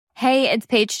Hey, it's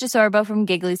Paige DeSorbo from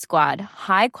Giggly Squad.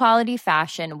 High quality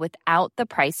fashion without the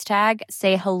price tag.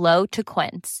 Say hello to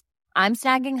Quince. I'm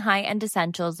snagging high-end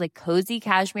essentials like cozy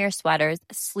cashmere sweaters,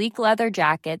 sleek leather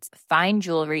jackets, fine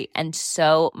jewelry, and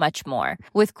so much more.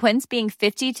 With Quince being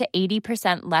 50 to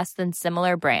 80% less than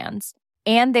similar brands.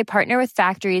 And they partner with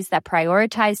factories that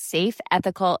prioritize safe,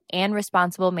 ethical, and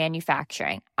responsible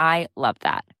manufacturing. I love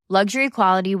that. Luxury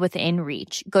quality within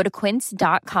reach. Go to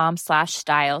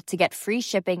quince.com/style to get free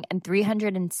shipping and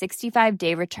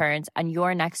 365-day returns on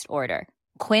your next order.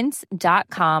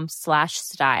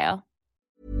 Quince.com/style.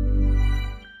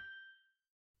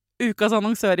 Ukas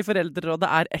annonsør i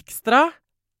Foreldrerådet Ekstra.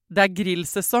 Det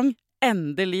grillsesong.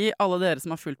 Endelig, alle dere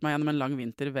som har fulgt meg gjennom en lang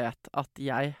vinter vet at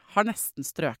jeg har nesten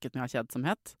strøket med av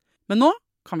kjedsomhet. Men nå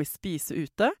kan vi spise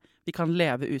ute, vi kan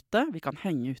leve ute, vi kan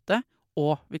henge ute,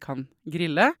 og vi kan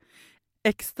grille.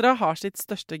 Ekstra har sitt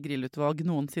største grillutvalg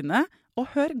noensinne,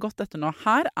 og hør godt etter nå.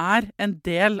 Her en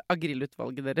del av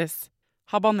grillutvalget deres.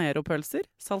 Habanero-pølser,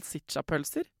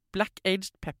 salsiccia-pølser,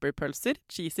 black-aged pepper-pølser,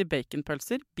 cheesy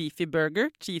bacon-pølser, beefy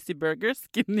burger, cheesy burger,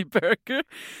 skinny burger,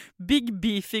 big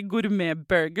beefy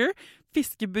gourmet-burger,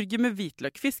 fiskeburger med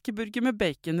hvitløk, fiskeburger med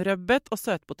bacon, rødbet og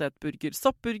søtpotetburger,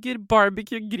 soppburger,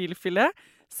 barbecue, grillfilet,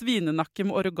 svinenakke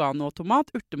med oregano og tomat,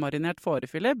 urtemarinert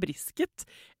fårefilet, brisket,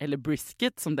 eller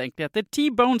brisket som det egentlig heter,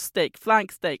 T-bone steak,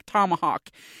 flank steak, tomahawk,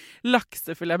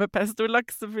 laksefilet med pesto,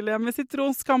 laksefilet med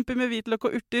sitron, scampi med hvitløk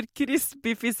og urter,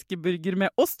 crispy fiskeburger med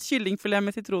ost, kyllingfilet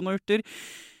med sitron og urter,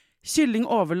 kylling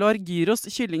overlår, gyros,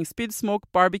 kyllingspyd,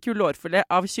 smoke, barbecue, lårfilet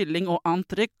av kylling og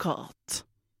entrecôte.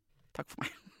 Takk for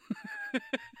meg.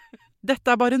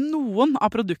 Dette bare noen av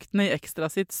produktene i Ekstra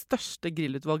sitt største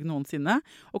grillutvalg noensinne,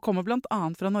 og kommer blant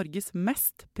annet fra Norges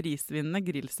mest prisvinnende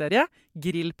grillserie,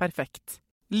 Grill Perfekt.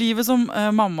 Livet som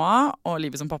mamma og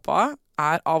livet som pappa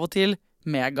av og til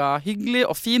mega hyggelig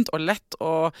og fint og lett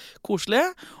og koselig,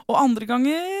 og andre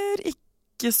ganger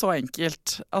ikke så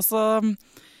enkelt. Altså,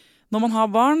 når man har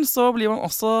barn, så blir man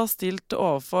også stilt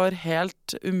overfor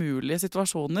helt umulige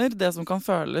situasjoner, det som kan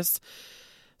føles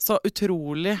så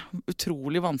utrolig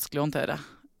vanskelig å håndtere.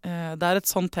 Det et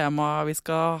sånt tema vi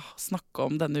skal snakke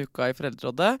om denne uka i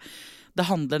Foreldrerådet. Det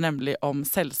handler nemlig om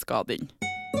selvskading.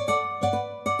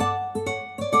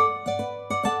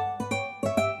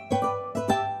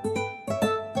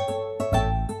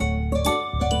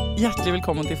 Hjertelig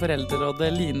velkommen til Foreldrerådet,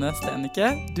 Line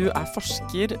Stenike. Du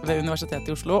forsker ved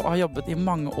Universitetet i Oslo og har jobbet i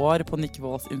mange år på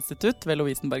Nikvolls institutt ved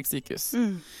Lovisenberg sykehus.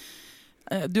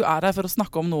 Du her for å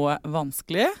snakke om noe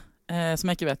vanskelig, som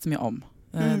jeg ikke vet så mye om.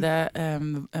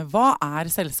 Hva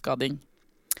selvskading?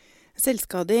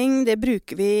 Selvskading, det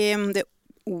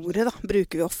ordet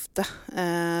bruker vi ofte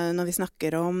når vi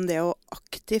snakker om det å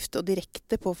aktivt og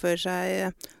direkte påføre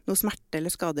seg noe smerte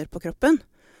eller skader på kroppen.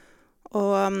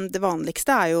 Og det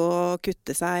vanligste jo å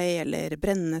kutte seg, eller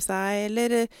brenne seg,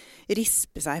 eller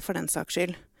rispe seg for den saks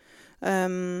skyld.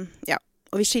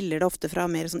 Og vi skiller det ofte fra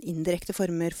mer sånn indirekte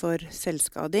former for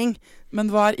selvskading.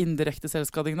 Men hva indirekte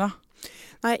selvskading da?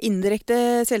 Nei,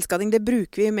 indirekte selvskading, det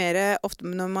bruker vi mer ofte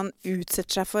når man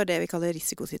utsetter seg for det vi kaller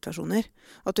risikosituasjoner.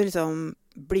 At du liksom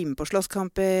blir med på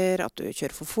slåsskamper, at du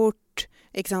kjører for fort,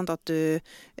 ikke sant? At du,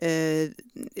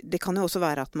 det kan jo også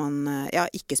være at man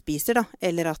ikke spiser da,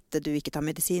 eller at du ikke tar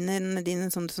medisinene dine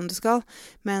som du skal,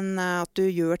 men at du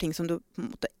gjør ting som du på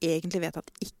en måte egentlig vet at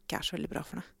ikke så veldig bra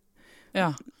for deg.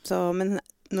 Ja. Men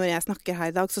når jeg snakker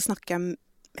her i dag, så snakker jeg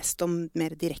mest om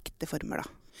mer direkte former da.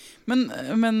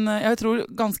 Men jeg tror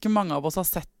ganske mange av oss har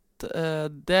sett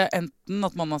det, enten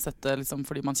at man har sett det liksom,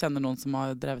 fordi man kjenner noen som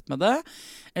har drevet med det,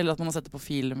 eller at man har sett det på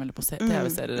film eller på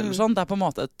TV-serier eller sånn. Det på en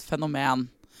måte et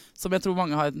fenomen som jeg tror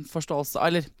mange har en forståelse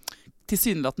av, eller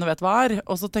tilsynelatende vet hva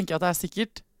og så tenker jeg at det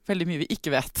sikkert veldig mye vi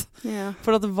ikke vet. Ja.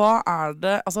 For at hva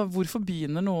det, altså hvorfor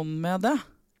begynner noen med det?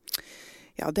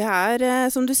 Ja, det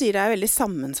som du sier, det veldig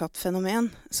sammensatt fenomen.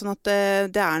 Sånn at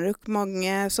det nok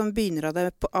mange som begynner av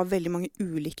det av veldig mange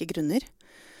ulike grunner.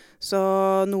 Så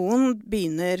noen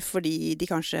begynner fordi de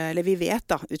kanskje, eller vi vet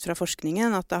da, ut fra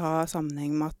forskningen, at det har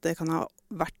sammenheng med at det kan ha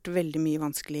vært veldig mye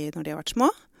vanskelig når de har vært små.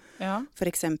 Ja. For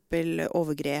eksempel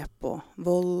overgrep og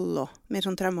vold og mer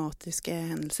sånn traumatiske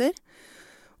hendelser.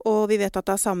 Og vi vet at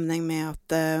det har sammenheng med at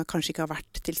det kanskje ikke har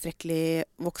vært tilstrekkelig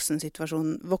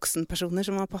voksenpersoner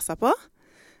som har passet på.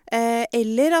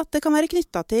 Eller at det kan være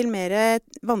knyttet til mer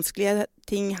vanskelige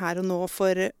ting her og nå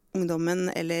for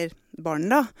ungdommen eller barn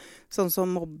da. Sånn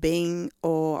som mobbing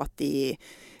og at de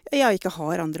ikke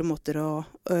har andre måter å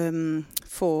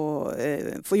få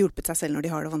hjulpet seg selv når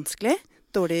de har det vanskelig.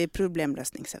 Dårlige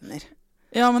problemløsningsevner.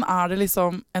 Ja, men det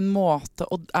liksom en måte,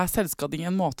 selvskading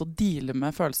en måte å deale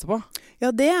med følelser på?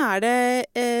 Ja, det det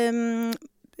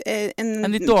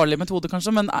En litt dårlig metode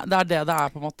kanskje, men det det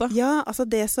er på en måte. Ja, altså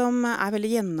det som er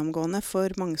veldig gjennomgående for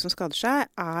mange som skader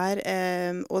seg,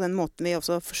 og den måten vi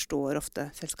også forstår ofte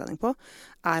selvskading på,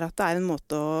 er at det er en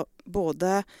måte å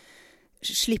både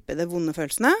slippe de vonde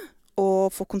følelsene og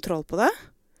få kontroll på det,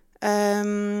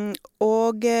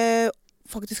 og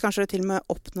faktisk kanskje til og med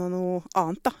oppnå noe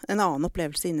annet, da. En annen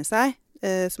opplevelse inni seg,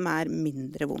 som er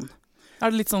mindre vond. Er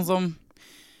det litt sånn som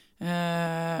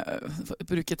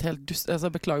bruke et helt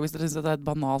beklager hvis dere synes det et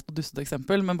banalt og dustet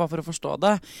eksempel, men bare for å forstå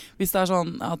det. Hvis det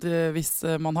sånn at hvis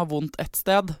man har vondt et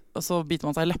sted, så biter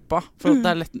man seg i leppa, for det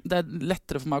er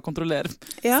lettere for meg å kontrollere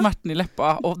smerten i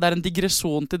leppa, og det en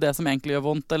digresjon til det som egentlig gjør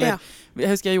vondt. Eller, jeg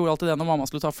husker jeg gjorde alltid det når mamma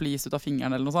skulle ta flis ut av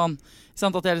fingeren eller noe sånt.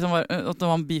 At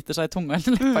man biter seg i tunga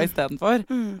eller leppa i stedet for.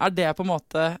 Det på en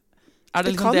måte...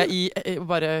 det liksom det i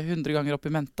bare 100 ganger opp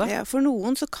i mente? Ja, for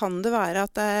noen så kan det være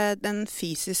at den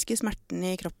fysiske smerten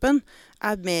i kroppen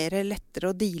er mer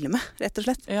lettere å deale med, rett og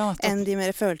slett, enn de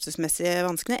mer følelsesmessige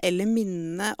vanskene, eller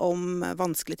minnene om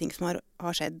vanskelige ting som har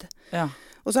skjedd. Ja.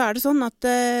 Og så det sånn at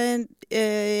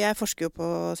jeg forsker jo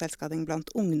på selvskading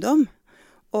blant ungdom,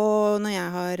 og når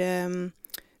jeg har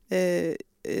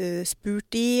spurt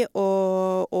de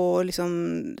og liksom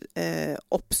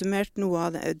oppsummert noe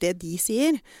av det de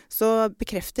sier, så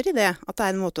bekrefter de det, at det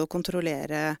en måte å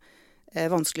kontrollere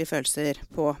vanskelige følelser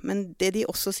på. Men det de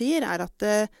også sier at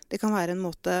det kan være en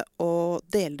måte å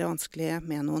dele det vanskelige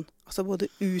med noen. Altså både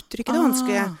uttrykke det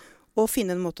vanskelige og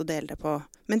finne en måte å dele det på.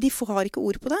 Men de har ikke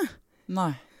ord på det.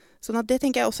 Nei. Sånn at det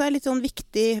tenker jeg også litt sånn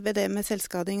viktig ved det med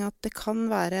selvskading, at det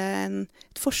kan være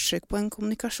et forsøk på en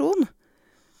kommunikasjon.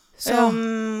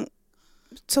 Som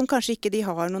kanskje ikke de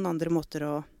har noen andre måter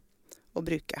å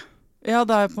bruke. Ja,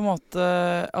 det på en måte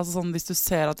altså sånn, hvis du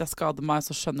ser at jeg skader meg, så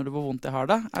skjønner du hvor vondt jeg har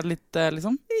det. Det litt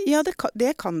liksom? Ja, det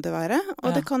kan det være. Og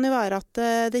det kan jo være at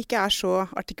det ikke så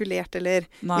artikulert eller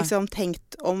liksom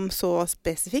tenkt om så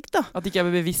spesifikt, da. At det ikke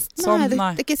bevisst sånn?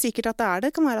 Nei, det ikke sikkert at det det.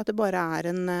 Det kan være at det bare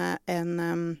en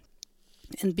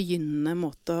begynnende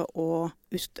måte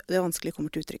det vanskelige kommer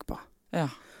til uttrykk på.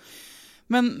 Ja.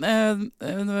 Men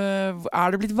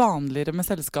det blitt vanligere med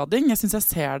selvskading? Jeg synes jeg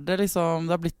ser det liksom,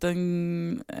 det har blitt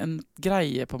en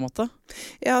greie på en måte.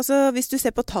 Ja, altså hvis du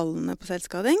ser på tallene på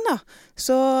selvskading da,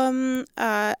 så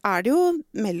det jo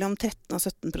mellom 13 og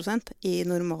 17% i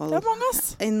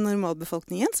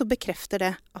normalbefolkningen, så bekrefter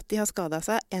det at de har skadet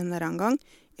seg en eller annen gang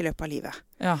i løpet av livet.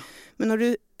 Ja. Men når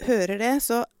du hører det,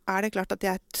 så det klart at det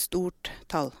et stort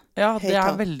tall. Ja, det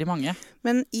veldig mange.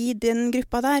 Men i den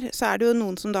gruppa der, så det jo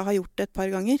noen som da har gjort det et par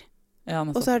ganger. Ja,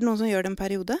 og så det noen som gjør det en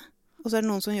periode. Og så det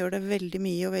noen som gjør det veldig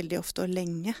mye og veldig ofte og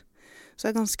lenge. Så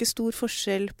det ganske stor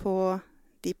forskjell på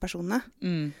de personene.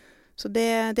 Så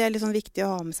det litt sånn viktig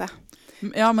å ha med seg.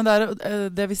 Ja, men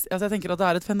jeg tenker at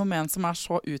det et fenomen som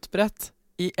så utbredt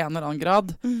i en eller annen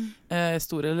grad,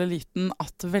 stor eller liten,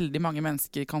 at veldig mange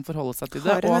mennesker kan forholde seg til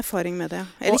det. Har en erfaring med det,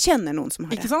 eller kjenner noen som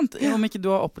har det. Ikke sant? Ja. Om ikke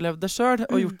du har opplevd det selv,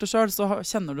 og gjort det selv, så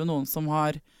kjenner du noen som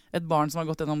har et barn som har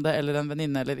gått gjennom det, eller en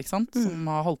venninne, eller ikke sant, som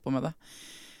har holdt på med det.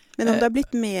 Men om det har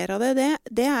blitt mer av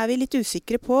det vi litt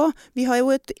usikre på. Vi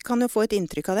kan jo få et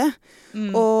inntrykk av det.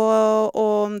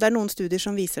 Og det noen studier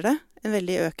som viser det. En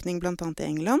veldig økning blant annet i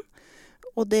England.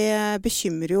 Og det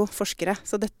bekymrer jo forskere,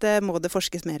 så dette må det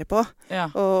forskes mer på.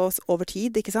 Ja. Og over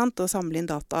tid, ikke sant? Og samle inn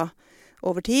data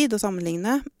over tid og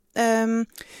sammenligne. Men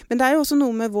det jo også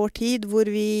noe med vår tid hvor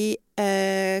vi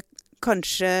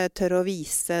kanskje tør å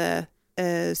vise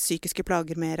psykiske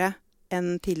plager mer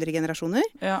enn tidligere generasjoner.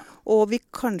 Ja. Og vi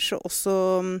kanskje også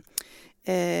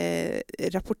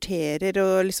rapporterer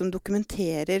og liksom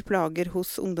dokumenterer plager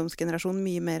hos ungdomsgenerasjonen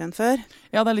mye mer enn før.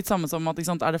 Ja, det litt samme som at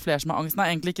det flere som har angst? Nei,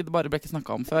 egentlig ikke, det bare ble ikke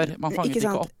snakket om før. Man fanget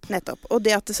ikke opp. Nettopp. Og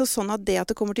det at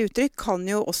det kommer til uttrykk kan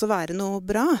jo også være noe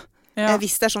bra. Ja.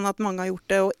 Hvis det sånn at mange har gjort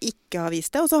det og ikke har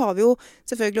vist det. Og så har vi jo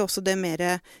selvfølgelig også det mer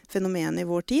fenomenet i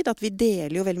vår tid, at vi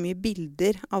deler jo veldig mye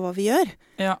bilder av hva vi gjør.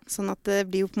 Ja. Sånn at det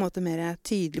blir jo på en måte mer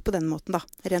tydelig på den måten da,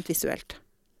 rent visuelt.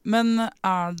 Men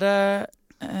det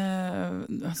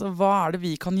altså, hva det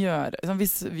vi kan gjøre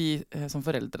hvis vi som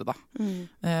foreldre da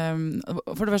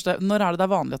for det første, når det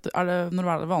vanlig når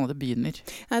det vanlig at det begynner?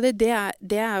 Ja,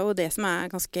 det jo det som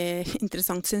ganske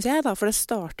interessant, synes jeg da, for det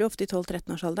starter jo ofte i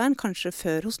 12-13-årsalderen, kanskje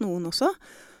før hos noen også,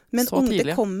 men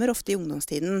det kommer ofte i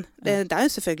ungdomstiden. Det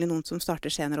jo selvfølgelig noen som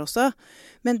starter senere også,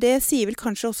 men det sier vel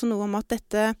kanskje også noe om at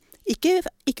dette ikke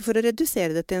for å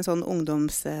redusere det til en sånn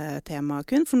ungdomstema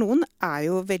kun, for noen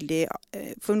jo veldig,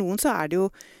 for noen så det jo,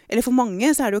 eller for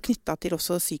mange så det jo knyttet til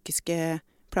også psykiske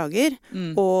plager,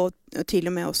 og til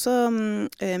og med også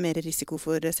mer risiko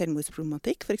for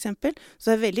selvmordsproblematikk, for eksempel.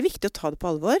 Så det veldig viktig å ta det på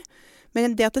alvor.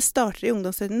 Men det at det starter i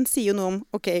ungdomstiden sier jo noe om,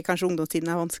 ok, kanskje ungdomstiden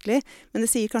er vanskelig, men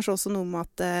det sier kanskje også noe om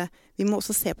at vi må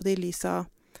også se på det i lys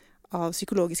av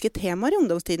psykologiske temaer i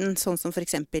ungdomstiden, sånn som for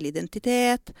eksempel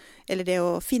identitet, eller det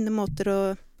å finne måter å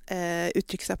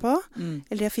uttrykke seg på,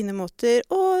 eller det å finne måter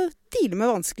å deale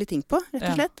med vanskelige ting på, rett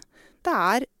og slett.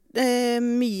 Det er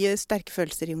mye sterke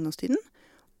følelser i ungdomstiden,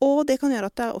 og det kan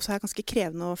gjøre at det også er ganske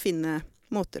krevende å finne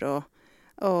måter å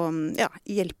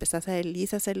hjelpe seg selv, gi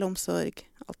seg selv omsorg,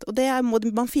 alt. Og det må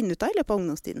man finne ut av i løpet av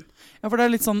ungdomstiden. Ja, for det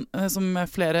er litt sånn, som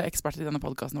flere eksperter i denne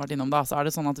podcasten har vært innom da, så er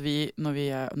det sånn at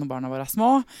når barna våre er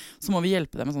små, så må vi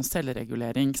hjelpe dem med sånn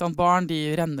selvregulering. Ikke sant? Barn, de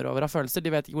renner over av følelser,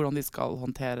 de vet ikke hvordan de skal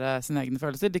håndtere sine egne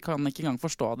følelser, de kan ikke engang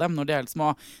forstå dem når de er helt små,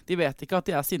 de vet ikke at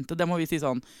de er sinte, det må vi si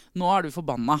sånn, nå er du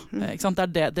forbanna, ikke sant?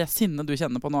 Det er det sinnet du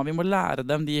kjenner på nå, vi må lære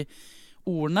dem de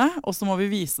ordene, og så må vi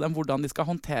vise dem hvordan de skal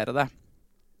håndtere det.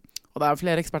 Og det er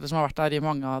flere eksperter som har vært der i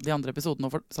mange av de andre episodene,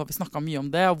 så har vi snakket mye om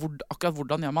det, og akkurat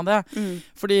hvordan gjør man det.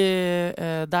 Fordi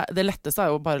det letteste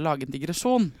er jo bare å lage en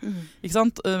digresjon, ikke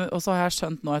sant? Og så har jeg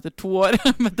skjønt nå etter 2 år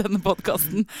med denne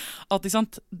podcasten, at ikke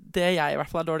sant, det jeg i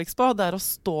hvert fall er dårligst på, det er å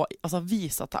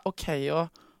vise at det er ok å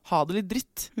ha det litt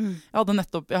dritt.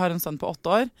 Jeg har en sønn på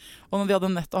 8 år, og han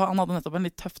hadde nettopp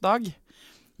en litt tøff dag,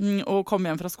 og kom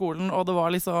hjem fra skolen, og det var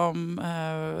liksom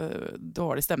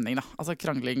dårlig stemning da, altså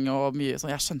krangling og mye, så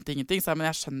jeg skjønte ingenting, så men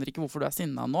jeg skjønner ikke hvorfor du er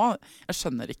sinna nå, jeg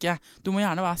skjønner ikke, du må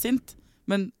gjerne være sint,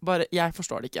 men bare, jeg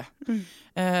forstår det ikke.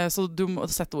 Så du må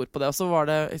sette ord på det, og så var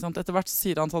det, ikke sant, etter hvert så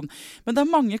sier han sånn, men det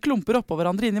er mange klumper oppå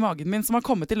hverandre inni magen min som har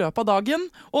kommet i løpet av dagen,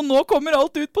 og nå kommer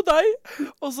alt ut på deg!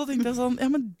 Og så tenkte jeg sånn,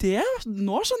 ja, men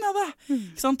nå skjønner jeg det!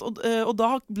 Ikke sant? Og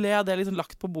da ble det liksom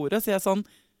lagt på bordet, så jeg sånn,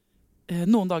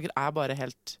 noen dager er bare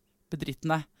helt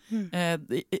bedrittende.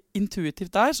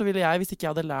 Intuitivt der, så ville jeg, hvis ikke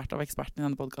jeg hadde lært av eksperten i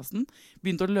denne podcasten,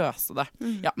 begynt å løse det.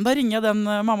 Ja, men da ringer jeg den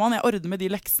mammaen, jeg ordner med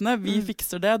de leksene, vi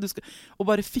fikser det, og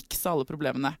bare fikse alle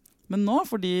problemene. Men nå,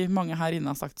 fordi mange her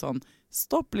inne har sagt sånn,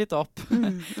 stopp litt opp.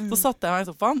 Så satte jeg meg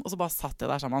i sofaen, og så bare satt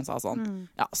jeg der sammen og sa sånn,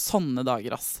 ja, sånne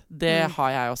dager, ass. Det har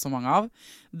jeg også mange av.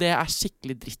 Det er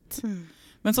skikkelig dritt.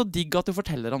 Men så digg at du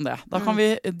forteller om det. Da kan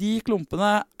vi, de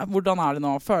klumpene, hvordan er det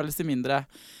nå? Føles de mindre?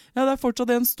 Ja, det er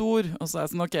fortsatt en stor. Og så er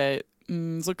jeg sånn, ok,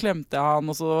 så klemte jeg han,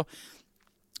 og så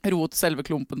rot selve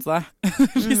klumpen seg.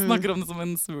 Vi snakker om det som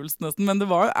en svulst nesten, men det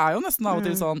er jo nesten av og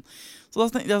til sånn. Så da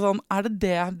tenkte jeg sånn, er det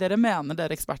dere mener,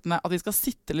 dere ekspertene, at vi skal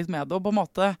sitte litt med det og på en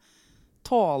måte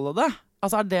tåle det?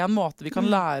 Altså er det en måte vi kan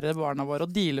lære barna våre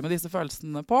å deale med disse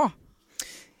følelsene på?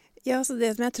 Ja, så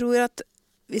det som jeg tror at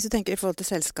hvis du tenker i forhold til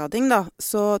selvskading da,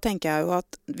 så tenker jeg jo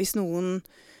at hvis noen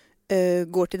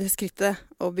går til det skrittet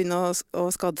og begynner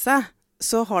å skade seg,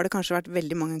 så har det kanskje vært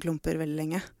veldig mange klumper veldig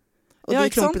lenge. Og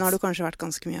de klumpene har du kanskje vært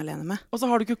ganske mye alene med. Og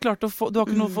så har du ikke klart du har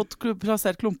ikke fått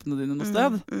plassert klumpene dine noe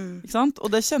sted. Ikke sant?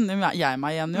 Og det kjenner jeg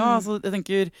meg igjen jo. Altså, jeg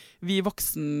tenker, vi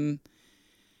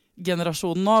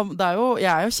voksengenerasjonen nå,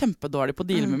 jeg er jo kjempedårlig på å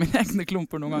deale med mine egne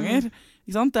klumper noen ganger.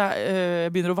 Ikke sant?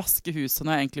 Jeg begynner å vaske huset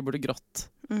når jeg egentlig burde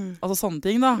grått. Altså sånne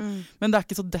ting da. Men det er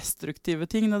ikke så destruktive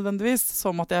ting nødvendigvis,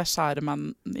 som at jeg skjærer meg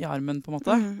i armen på en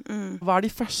måte. Hva er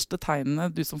de første tegnene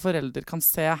du som forelder kan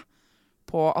se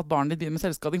på at barnet ditt begynner med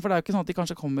selvskading? For det er jo ikke sånn at de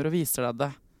kanskje kommer og viser deg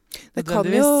det. Det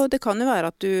kan jo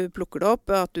være at du plukker det opp,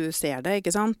 at du ser det,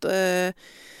 ikke sant?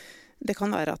 Det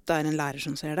kan være at det er en lærer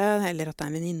som ser det, eller at det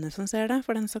er en venninne som ser det,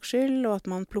 for den saks skyld, og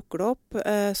at man plukker det opp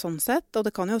sånn sett. Og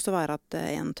det kan jo også være at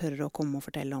en tør å komme og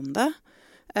fortelle om det.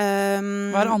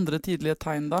 Hva er andre tidlige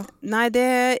tegn da? Nei,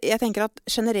 jeg tenker at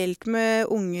generelt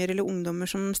med unger eller ungdommer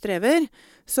som strever,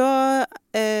 så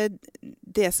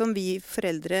det som vi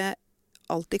foreldre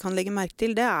alltid kan legge merke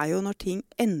til, det er jo når ting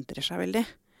endrer seg veldig.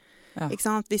 Ja. Ikke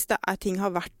sant? Hvis ting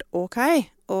har vært ok,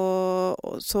 og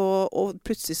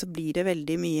plutselig så blir det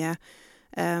veldig mye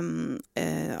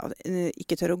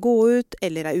ikke tør å gå ut,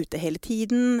 eller er ute hele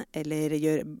tiden, eller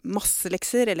gjør masse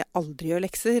lekser, eller aldri gjør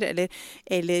lekser, eller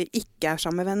ikke er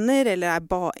sammen med venner, eller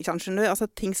skjønner du? Altså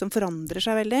ting som forandrer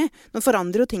seg veldig. Nå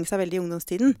forandrer jo ting seg veldig i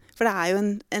ungdomstiden, for det er jo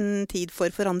en tid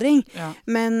for forandring. Ja.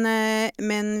 Men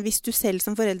hvis du selv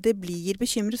som forelder blir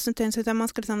bekymret, så synes jeg man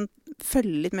skal liksom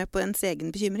følge litt med på ens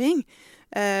egen bekymring.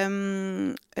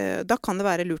 Da kan det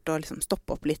være lurt å liksom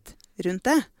stoppe opp litt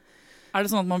rundt det. Er det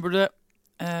sånn at man burde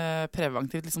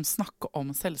preventivt liksom snakke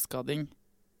om selvskading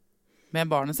med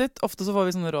barnet sitt? Ofte så får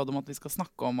vi sånne råd om at vi skal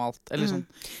snakke om alt, eller sånn.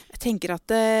 Jeg tenker at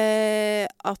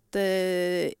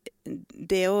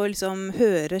det å liksom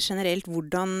høre generelt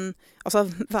hvordan, altså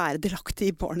være delaktig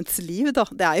i barnets liv da,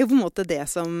 det er jo på en måte det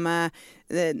som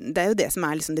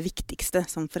er liksom det viktigste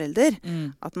som forelder.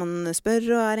 At man spør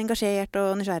og er engasjert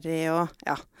og nysgjerrig og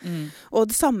ja. Og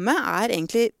det samme er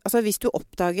egentlig, altså hvis du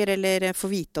oppdager eller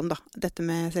får vite om da, dette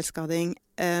med selvskading,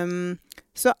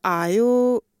 så jo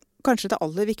kanskje det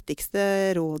aller viktigste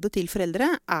rådet til foreldre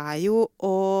jo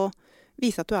å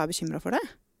vise at du bekymret for det.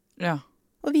 Ja.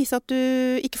 Og vise at du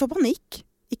ikke får panikk.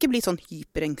 Ikke bli sånn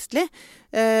hyperengstelig.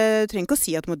 Du trenger ikke å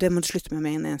si at det må du slutte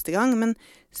med en eneste gang, men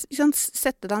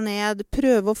sette deg ned,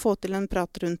 prøve å få til en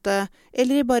prat rundt det,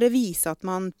 eller bare vise at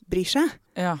man bryr seg.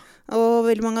 Ja. Og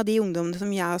veldig mange av de ungdommene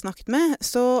som jeg har snakket med,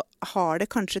 så har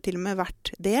det kanskje til og med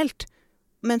vært delt,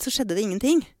 men så skjedde det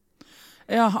ingenting.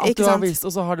 Ja, at du har vist,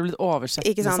 og så har det blitt oversett.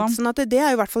 Ikke sant? Liksom. Sånn at det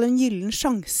i hvert fall en gyllen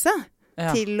sjanse.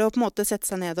 Ja. Til å på en måte sette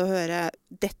seg ned og høre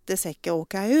dette ser ikke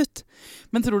ok ut.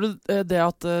 Men tror du det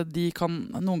at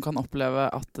noen kan oppleve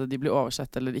at de blir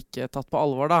oversett eller ikke tatt på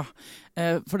alvor da?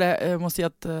 For det må si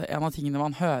at en av tingene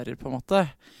man hører på en måte,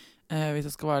 hvis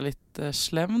jeg skal være litt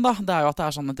slem da, det jo at det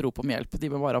sånn et rop om hjelp.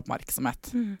 De må bare ha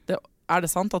oppmerksomhet.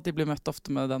 Det sant at de blir møtt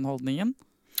ofte med den holdningen?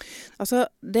 Altså,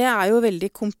 det jo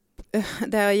veldig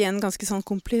det igjen ganske sånn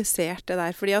komplisert det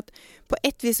der, fordi at på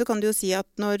ett vis så kan du jo si at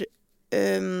når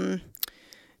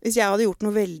hvis jeg hadde gjort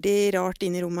noe veldig rart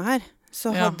inn i rommet her,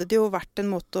 så hadde det jo vært en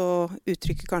måte å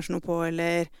uttrykke kanskje noe på,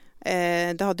 eller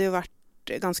det hadde jo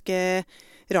vært ganske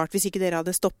rart hvis ikke dere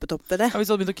hadde stoppet opp ved det. Ja,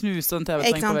 hvis du hadde begynt å knuse en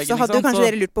TV-steng på veggen. Så hadde jo kanskje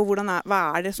dere lurt på hva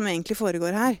det som egentlig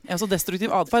foregår her. Ja, så destruktiv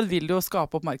atferd vil jo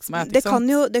skape oppmerksomhet, det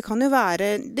kan jo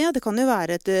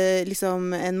være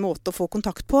liksom en måte å få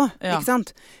kontakt på, ikke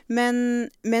sant?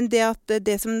 Men det at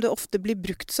det som det ofte blir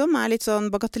brukt som litt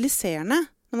sånn bagatelliserende,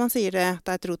 når man sier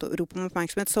det et rop om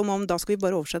oppmerksomhet, som om da skal vi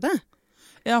bare overse det.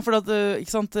 Ja, for at,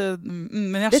 ikke sant,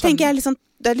 men det tenker jeg liksom,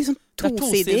 det liksom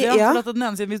tosidig. Ja, for at den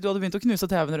ene siden, hvis du hadde begynt å knuse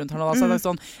TV-en rundt her nå, da, så det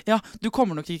sånn, ja, du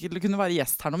kommer nok ikke til å kunne være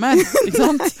gjest her noe mer, ikke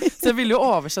sant? Så jeg ville jo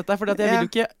oversette deg, for jeg vil jo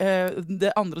ikke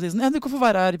det andre å si sånn, ja, du kan få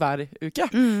være her hver uke.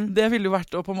 Det ville jo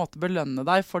vært å på en måte belønne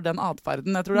deg for den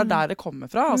adferden. Jeg tror det der det kommer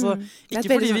fra. Altså, ikke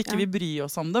fordi vi ikke vil bry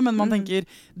oss om det, men man tenker,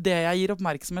 det jeg gir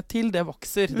oppmerksomhet til, det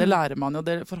vokser. Det lærer man jo,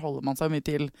 det forholder man seg mye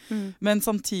til. Men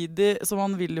samtidig, så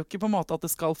man vil jo ikke på en måte at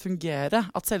det skal fungere,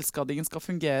 at selvskadingen skal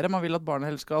fungere. Man vil at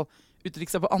barnet heller skal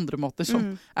uttrykke seg på andre måter som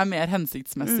mer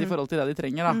hensiktsmessig i forhold til det de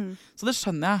trenger. Da. Så det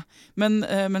skjønner jeg.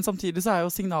 Men samtidig så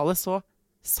jo signalet så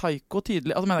psyko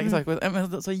tydelig, altså mener jeg ikke psyko,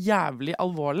 men så jævlig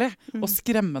alvorlig og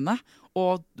skremmende,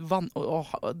 og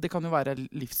det kan jo være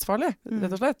livsfarlig,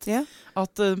 rett og slett.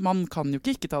 At man kan jo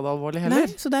ikke ta det alvorlig heller.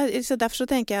 Nei, så derfor så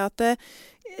tenker jeg at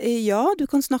ja, du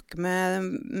kan snakke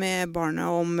med barnet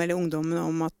om, eller ungdommen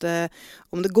om at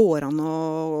om det går an å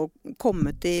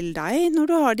komme til deg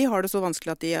når de har det så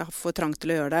vanskelig at de får trang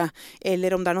til å gjøre det,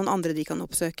 eller om det noen andre de kan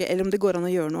oppsøke, eller om det går an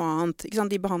å gjøre noe annet. Ikke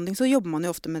sant? I behandling så jobber man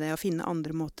jo ofte med det å finne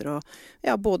andre måter å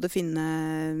både finne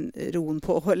roen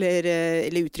på,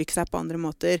 eller uttrykke seg på andre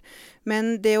måter.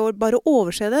 Men det å bare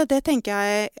overse det tenker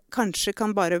jeg kanskje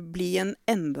kan bare bli en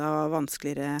enda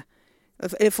vanskeligere,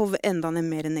 eller få enda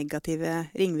mer negative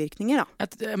ringvirkninger, da.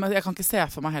 Jeg kan ikke se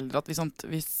for meg heller at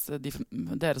hvis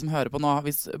dere som hører på nå,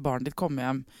 hvis barnet ditt kommer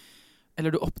hjem,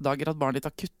 eller du oppdager at barnet ditt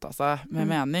har kuttet seg med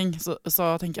mening,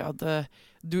 så tenker jeg at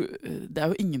det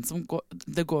jo ingen som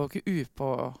det går jo ikke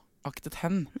upåaktet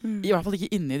hen. I hvert fall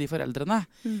ikke inne i de foreldrene.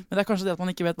 Men det kanskje det at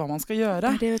man ikke vet hva man skal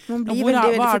gjøre. Hva det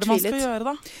man skal gjøre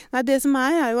da? Nei, det som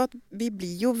jo at vi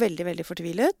blir jo veldig, veldig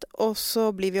fortvilet, og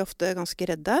så blir vi ofte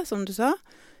ganske redde, som du sa.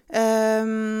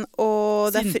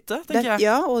 Og Sinte, tenker jeg.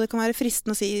 Ja, og det kan være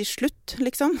fristende å si slutt,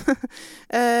 liksom.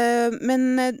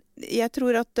 Men jeg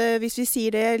tror at hvis vi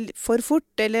sier det for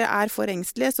fort, eller for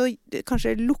engstelige, så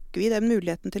kanskje lukker vi den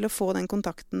muligheten til å få den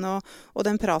kontakten og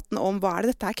den praten om hva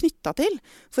det dette knyttet til.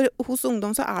 For hos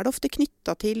ungdom så det ofte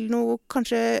knyttet til noe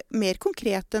kanskje mer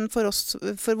konkret enn for oss,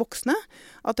 for voksne.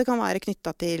 At det kan være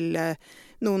knyttet til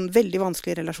noen veldig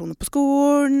vanskelige relasjoner på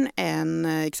skolen,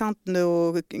 ikke sant,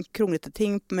 noe kronglete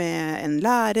ting med en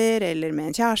lærer, eller med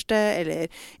en kjæreste, eller,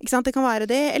 ikke sant, det kan være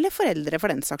det, eller foreldre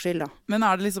for den saks skyld, da. Men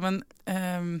det liksom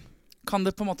kan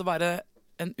det på en måte være,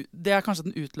 det kanskje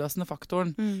den utløsende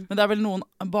faktoren, men det vel noen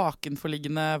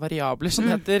bakenforliggende variabler, som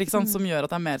det heter, ikke sant, som gjør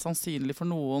at det mer sannsynlig for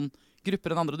noen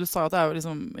grupper enn andre. Du sa jo at det jo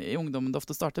liksom i ungdommen det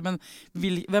ofte starter, men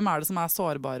hvem det som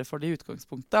sårbare for det i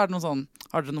utgangspunktet? Det noe sånn,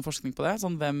 har dere noen forskning på det?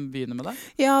 Sånn, hvem begynner med det?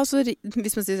 Ja, altså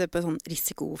hvis man ser på sånn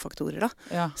risikofaktorer da,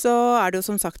 så det jo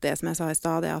som sagt det som jeg sa i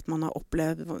sted, det at man har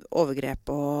opplevd overgrep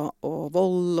og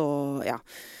vold og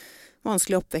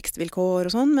vanskelige oppvekstvilkår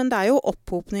og sånn, men det jo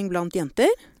opphopning blant jenter.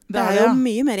 Det jo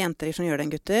mye mer jenter som gjør det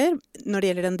enn gutter. Når det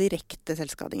gjelder den direkte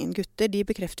selvskadingen, gutter, de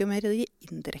bekrefter jo mer de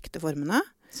indirekte formene.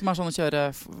 Som sånn å kjøre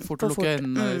fort og lukke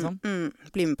øynene, liksom?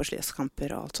 Bli med på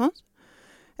slåsskamper og alt sånt.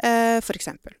 For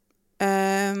eksempel.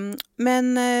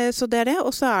 Så det det,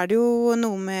 og så det jo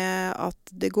noe med at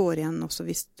det går igjen også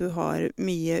hvis du har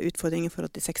mye utfordringer i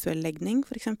forhold til seksuell legning,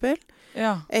 for eksempel.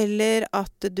 Ja. Eller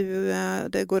at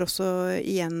det går også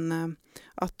igjen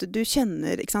at du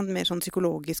kjenner, ikke sant, mer sånn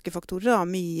psykologiske faktorer, da,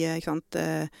 mye, ikke sant,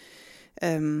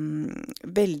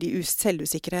 veldig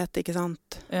selvusikkerhet, ikke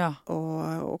sant, Ja.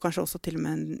 og kanskje også til og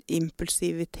med en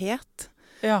impulsivitet.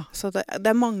 Ja. Så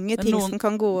det mange ting som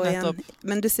kan gå nettopp. igjen.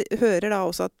 Men du hører da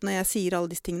også at når jeg sier alle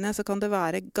disse tingene, så kan det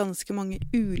være ganske mange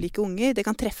ulike unger. Det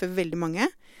kan treffe veldig mange,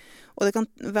 og det kan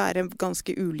være ganske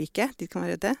ulike. De kan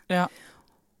være det. Ja.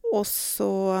 Og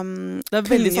så Det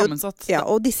veldig sammensatt. Ja,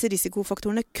 og disse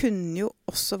risikofaktorene kunne jo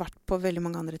også vært på veldig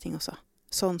mange andre ting også.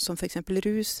 Sånn som for eksempel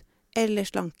rus, eller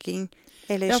slanking,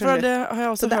 eller Ja, for det har jeg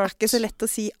også så det hørt. ikke så lett å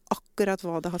si akkurat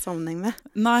hva det har sammenheng med.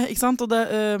 Nei, ikke sant? Og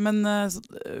men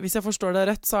hvis jeg forstår det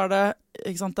rett, så det,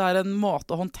 ikke sant, det en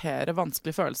måte å håndtere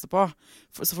vanskelige følelser på.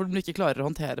 Så for du ikke klarer å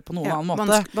håndtere på noen annen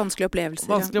måte. Vanskelige opplevelser.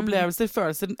 Vanskelige opplevelser,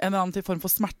 følelser, en eller annen form for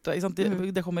smerte. Ikke sant?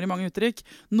 Det kommer i mange uttrykk.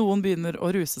 Noen begynner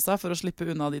å ruse seg for å slippe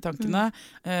unna de tankene.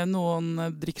 Noen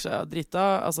drikker seg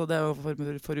drita, altså det jo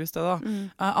form for rus det da.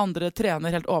 Andre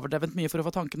trener helt overdrevent mye for å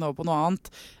få tankene over på noe annet.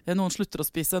 Noen slutter å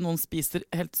spise, noen spiser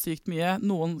helt sykt mye,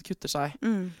 noen kutter seg.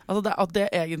 Altså at det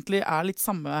egentlig litt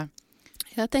samme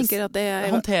Jeg tenker at det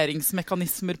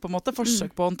håndteringsmekanismer på en måte,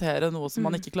 forsøk på å håndtere noe som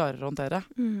man ikke klarer å håndtere.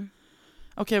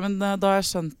 Ok, men da har jeg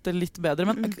skjønt det litt bedre.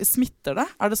 Men smitter det?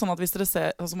 Det sånn at hvis dere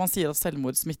ser, altså man sier at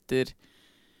selvmord smitter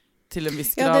til en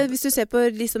viss grad? Ja, hvis du ser på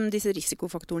liksom disse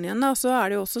risikofaktorene igjen, da, så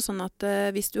det jo også sånn at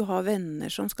hvis du har venner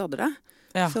som skader deg,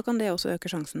 så kan det også øke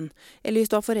sjansen. Eller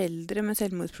hvis du har foreldre med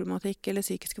selvmordsproblematikk eller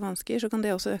psykiske vansker, så kan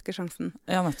det også øke sjansen.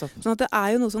 Ja, nettopp. Sånn at det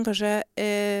jo noe som kanskje,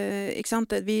 ikke sant,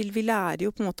 vi lærer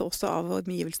jo på en måte også av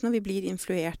omgivelsene, og vi blir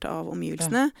influert av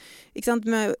omgivelsene. Ikke sant,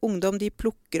 med ungdom, de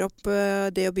plukker opp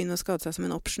det å begynne å skade seg som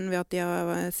en option ved at de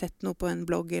har sett noe på en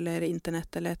blogg eller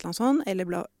internett eller et eller annet sånt,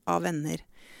 eller av venner.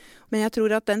 Men jeg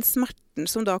tror at den smerten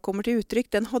som da kommer til uttrykk,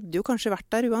 den hadde jo kanskje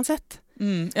vært der uansett.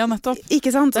 Ja, nettopp.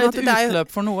 Ikke sant? Det et utløp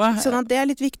for noe. Sånn at det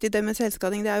litt viktig, det med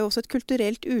selvskading. Det jo også et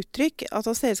kulturelt uttrykk.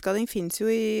 Altså, selvskading finnes jo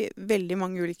i veldig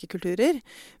mange ulike kulturer,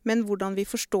 men hvordan vi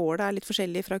forstår det litt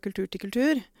forskjellig fra kultur til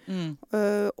kultur.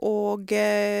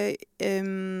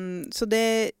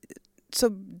 Så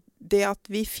det at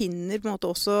vi finner på en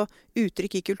måte også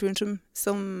uttrykk i kulturen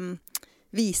som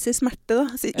viser smerte,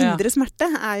 da, indre smerte,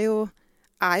 jo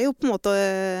på en måte,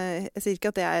 jeg sier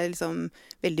ikke at det liksom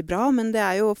veldig bra, men det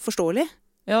jo forståelig.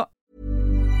 Ja.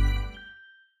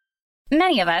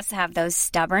 Many of us have those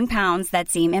stubborn pounds that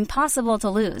seem impossible to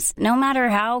lose, no matter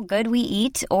how good we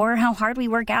eat or how hard we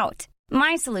work out.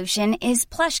 My solution is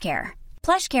PlushCare.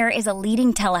 PlushCare is a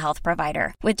leading telehealth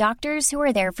provider with doctors who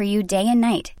are there for you day and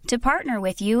night to partner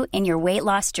with you in your weight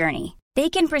loss journey. They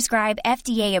can prescribe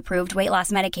FDA-approved weight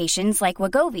loss medications like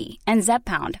Wegovy and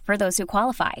Zepbound for those who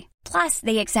qualify. Plus,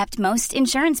 they accept most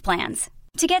insurance plans.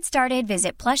 To get started,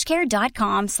 visit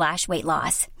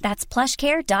plushcare.com/weightloss. That's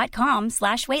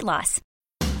plushcare.com/weightloss.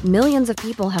 Millions of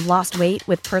people have lost weight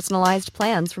with personalized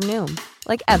plans from Noom.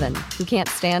 Like Evan, who can't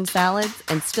stand salads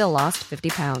and still lost 50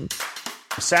 pounds.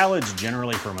 Salads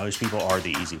generally for most people are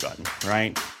the easy button,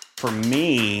 right? For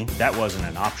me, that wasn't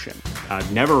an option. I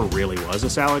never really was a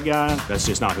salad guy. That's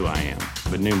just not who I am.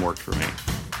 But Noom worked for me.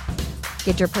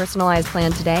 Get your personalized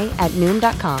plan today at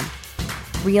Noom.com.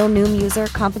 Real Noom user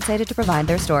compensated to provide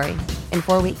their story. In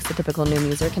 4 weeks, the typical Noom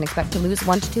user can expect to lose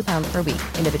 1 to 2 pounds per week.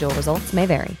 Individual results may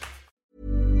vary.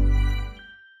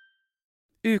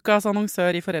 Ukas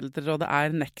annonsør i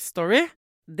Foreldrerådet Nextory.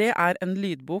 Det en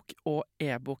lydbok- og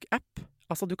e-bok-app.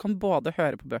 Altså, du kan både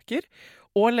høre på bøker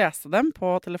og lese dem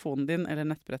på telefonen din eller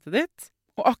nettbrettet ditt.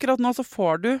 Og akkurat nå så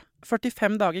får du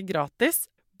 45 dager gratis,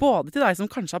 både til deg som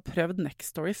kanskje har prøvd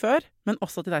Nextory før, men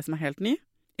også til deg som helt ny.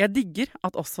 Jeg digger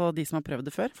at også de som har prøvd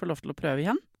det før, får lov til å prøve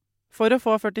igjen. For å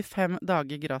få 45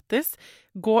 dager gratis,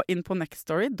 gå inn på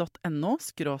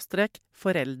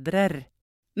nextory.no/foreldrer.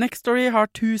 Nextory har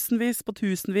tusenvis på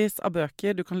tusenvis av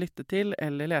bøker du kan lytte til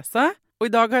eller lese. Og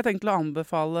i dag har jeg tenkt å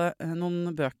anbefale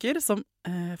noen bøker som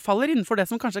faller innenfor det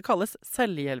som kanskje kalles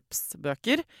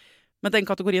selvhjelpsbøker. Men den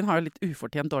kategorien har jo litt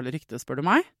ufortjent dårlig rykte, spør du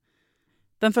meg.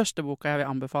 Den første boka jeg vil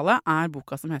anbefale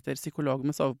boka som heter Psykolog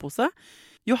med sovepose.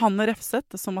 Johanne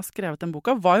Refseth, som har skrevet den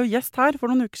boka, var jo gjest her for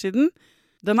noen uker siden.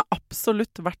 Den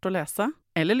absolutt verdt å lese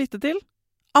eller lytte til.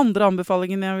 Andre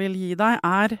anbefalingen jeg vil gi deg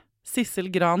Sissel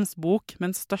Grans bok,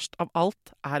 men størst av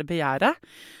alt begjæret,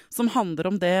 som handler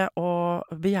om det å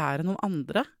begjære noen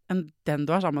andre enn den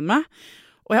du sammen med.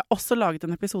 Og jeg har også laget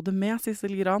en episode med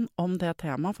Sissel Gran om det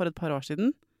temaet for et par år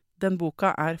siden. Den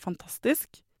boka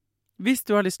fantastisk. Hvis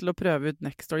du har lyst til å prøve ut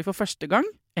Nextory for første gang,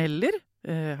 eller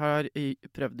har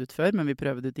prøvd ut før, men vi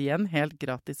prøver det ut igjen, helt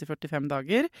gratis i 45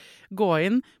 dager. Gå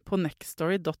inn på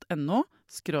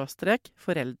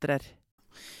nextstory.no/foreldrer.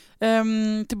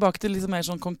 Tilbake til liksom mer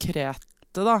sånn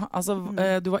konkrete da. Altså,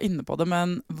 du var inne på det,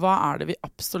 men hva er det vi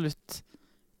absolutt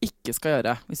ikke skal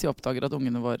gjøre hvis vi oppdager at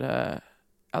ungene våre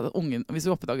hvis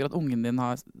vi oppdager at ungen din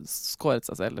har skåret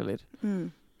seg selv, eller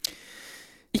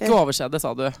ikke overse det,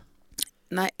 sa du.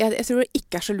 Nei, jeg tror det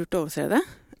ikke så lurt å overse det.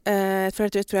 For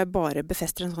jeg tror jeg bare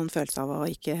befester en sånn følelse av å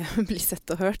ikke bli sett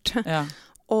og hørt. Ja.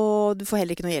 Og du får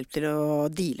heller ikke noe hjelp til å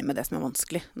deale med det som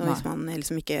vanskelig,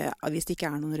 hvis det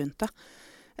ikke noen rundt deg.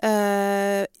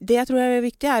 Det jeg tror er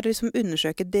viktig er å liksom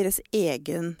undersøke deres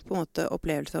egen på en måte,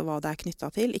 opplevelse av hva det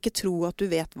knyttet til. Ikke tro at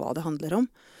du vet hva det handler om.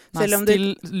 Nei,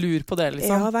 lur på det,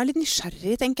 liksom. Ja, vær litt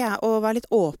nysgjerrig, tenker jeg, og vær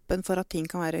litt åpen for at ting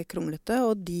kan være kronglete,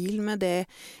 og deal med det,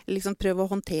 liksom prøv å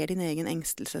håndtere din egen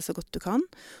engstelse så godt du kan.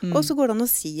 Og så går det an å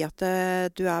si at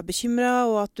du er bekymret,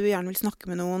 og at du gjerne vil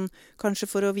snakke med noen, kanskje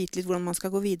for å vite litt hvordan man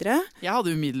skal gå videre. Jeg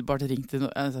hadde umiddelbart ringt til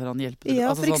en hjelp.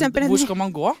 Ja, altså, hvor skal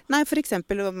man gå? Nei, for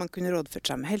eksempel, man kunne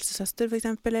rådført seg med helsesøster, for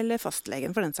eksempel, eller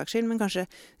fastlegen for den saks skyld, men kanskje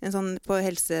en sånn på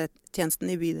helsetjenesten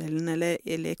i bydelen eller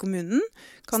i kommunen.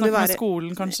 Snakke med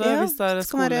skolen, kanskje? Hvis det er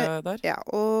skole der. Ja,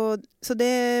 så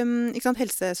det, ikke sant,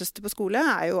 helsesøster på skole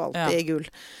er jo alltid gull.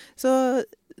 Så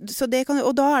det kan,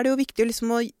 og da er det jo viktig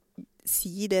liksom å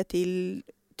si det til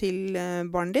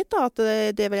barnet ditt, da, at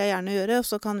det vil jeg gjerne gjøre, og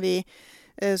så kan vi,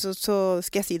 så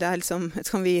skal jeg si det liksom, så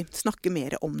kan vi snakke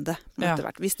mer om det.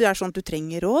 Hvis det er sånn at du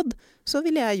trenger råd, så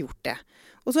ville jeg gjort det.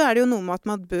 Og så er det jo noe med at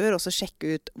man bør også sjekke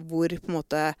ut hvor på en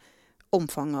måte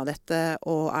omfanget av dette,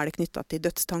 og er det knyttet til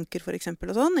dødstanker for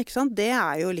eksempel og sånn, ikke sant? Det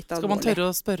er jo litt alvorlig. Skal man tørre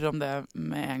å spørre om det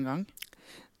med en gang?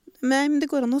 Men det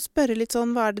går an å spørre litt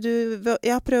sånn,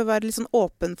 jeg prøver å være litt sånn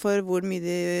åpen for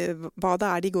hva det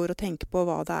er de går og tenker på,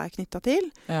 hva det er knyttet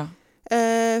til. Ja.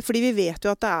 Fordi vi vet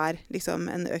jo at det er liksom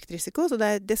en økt risiko, så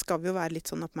det skal vi jo være litt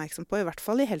sånn oppmerksom på, i hvert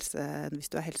fall hvis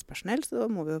du er helsepersonell,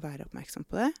 så må vi jo være oppmerksom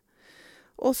på det.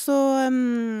 Og så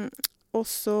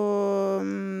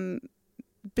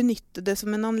benytte det som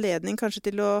en anledning kanskje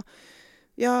til å,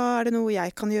 er det noe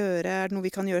jeg kan gjøre, er det noe vi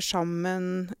kan gjøre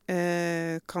sammen,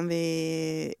 kan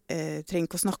vi, trenger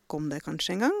ikke å snakke om det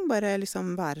kanskje en gang, bare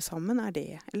liksom være sammen, er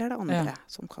det, eller er det andre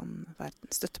som kan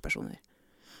være støttepersoner?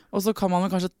 Og så kan man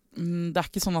kanskje, det er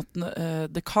ikke sånn at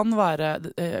det kan være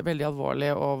veldig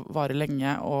alvorlig å vare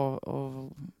lenge og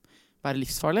være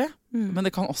livsfarlig, men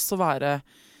det kan også være,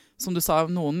 som du sa,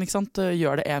 noen ikke sant,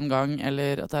 gjør det en gang,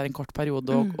 eller at det er en kort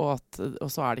periode, og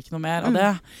så er det ikke noe mer av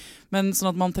det. Men sånn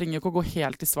at man trenger ikke å gå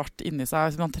helt i svart inni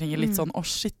seg. Man trenger litt sånn,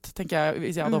 shit, tenker jeg,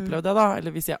 hvis jeg hadde opplevd det da,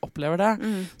 eller hvis jeg opplever det,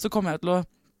 så kommer jeg til å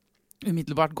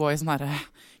umiddelbart gå i sånn her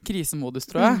krisemodus,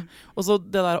 tror jeg. Og så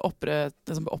det der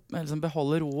liksom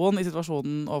beholde roen i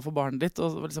situasjonen overfor barnet ditt,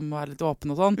 og liksom være litt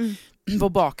åpen og sånn. På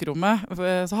bakrommet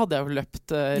så hadde jeg jo løpt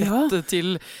rett til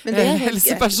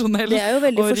helsepersonell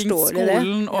og ringt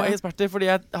skolen og eksperter,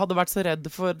 fordi jeg hadde vært så redd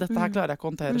for dette her klarer jeg ikke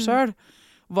å håndtere selv.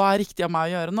 Hva er riktig av meg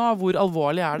å gjøre nå? Hvor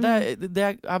alvorlig er det? Det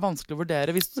er vanskelig å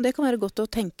vurdere. Det kan være godt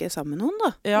å tenke sammen med noen,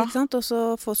 da. Ja. Ikke sant? Og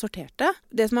så få sortert det.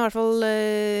 Det som er i hvert fall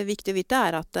viktig å vite,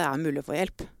 er at det er mulig å få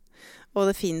hjelp. Og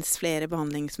det finnes flere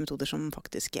behandlingsmetoder som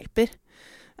faktisk hjelper.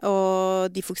 Og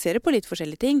de fokuserer på litt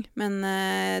forskjellige ting, men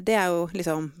det er jo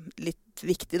liksom litt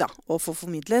viktig da, å få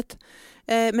formidlet.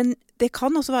 Men det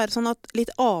kan også være sånn at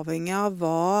litt avhengig av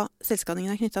hva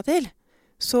selvskadingen er knyttet til,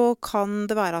 så kan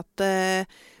det være at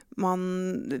man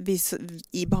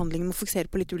i behandlingen må fokusere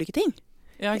på litt ulike ting.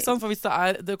 Ja, ikke sant? For hvis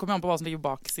det kommer an på hva som ligger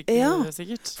bak,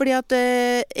 sikkert. Fordi at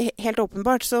helt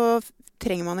åpenbart så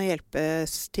trenger man å hjelpe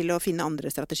til å finne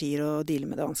andre strategier og deale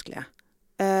med det vanskelige.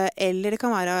 Eller det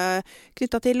kan være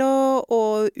knyttet til å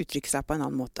uttrykke seg på en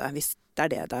annen måte, hvis det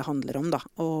er det handler om, da,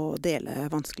 å dele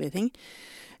vanskelige ting.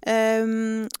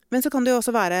 Men så kan det jo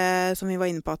også være, som vi var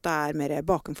inne på, at det er mer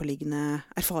bakenforliggende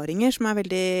erfaringer som er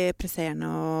veldig presserende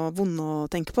og vonde å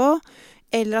tenke på,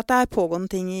 eller at det er pågående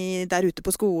ting der ute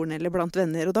på skolen eller blant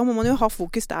venner, og da må man jo ha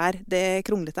fokus der det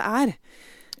kronglete er.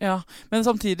 Ja, men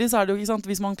samtidig så er det jo ikke sant,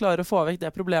 hvis man klarer å få vekk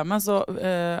det problemet, så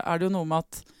er det jo noe med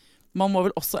at man må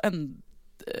vel også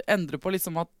endre på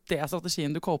liksom at det er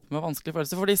strategien du coper med vanskelige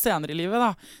følelser. Fordi senere i livet,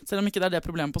 da, selv om ikke det er det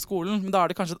problemet på skolen, men da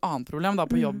er det kanskje et annet problem da,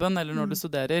 på jobben eller når du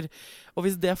studerer. Og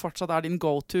hvis det fortsatt er din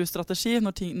go-to-strategi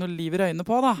når livet røyner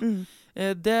på, da,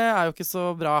 det er jo ikke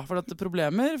så bra, for at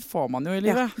problemer får man jo i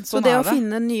livet. Ja. Så det å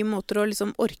finne nye måter å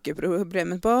liksom orke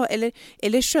problemet på,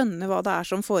 eller skjønne hva det er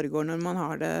som foregår når man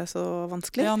har det så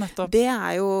vanskelig, det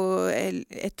er jo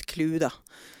et clou, da.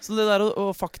 Så det der å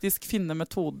faktisk finne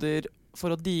metoder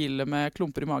for å deale med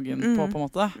klumper i magen på en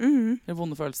måte. Eller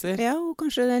vonde følelser. Ja, og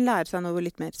kanskje lære seg noe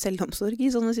litt mer selvomsorg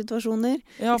i sånne situasjoner.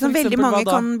 Ja, for veldig eksempel, mange hva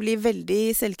da? kan bli veldig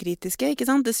selvkritiske, ikke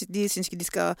sant? De syns ikke de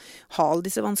skal ha alle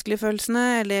disse vanskelige følelsene,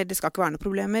 eller det skal ikke være noen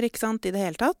problemer, ikke sant, i det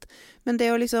hele tatt. Men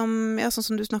det å liksom, ja,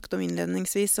 sånn som du snakket om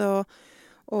innledningsvis,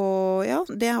 og ja,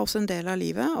 det er også en del av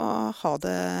livet å ha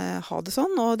det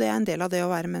sånn, og det er en del av det å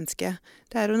være menneske.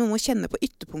 Det er jo noe å kjenne på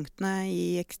ytterpunktene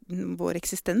i vår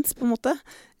eksistens, på en måte.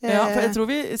 Ja, for jeg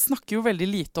tror vi snakker jo veldig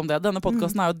lite om det. Denne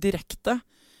podcasten er jo direkte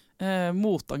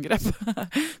motangrep.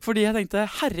 Fordi jeg tenkte,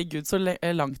 herregud så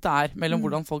langt det er mellom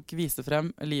hvordan folk viser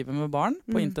frem livet med barn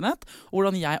på internett, og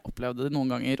hvordan jeg opplevde det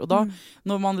noen ganger. Og da,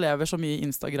 når man lever så mye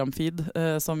Instagram-feed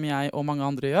som jeg og mange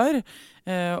andre gjør,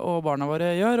 og barna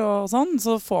våre gjør og sånn,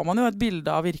 så får man jo et bilde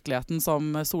av virkeligheten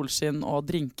som solskinn og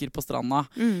drinker på stranda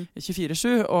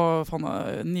 24/7, og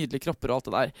nydelige kropper og alt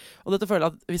det der. Og dette føler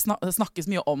jeg at vi snakkes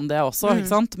mye om det også,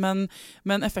 ikke sant? Men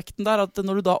effekten der at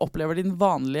når du da opplever din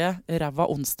vanlige ræva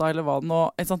onsdag, eller hva det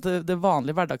nå, det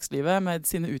vanlige hverdagslivet med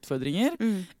sine utfordringer,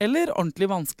 eller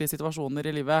ordentlig vanskelige situasjoner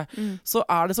i livet, så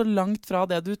er det så langt fra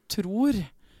det du tror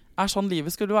er sånn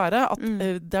livet skulle være, at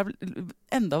det er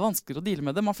enda vanskeligere å deale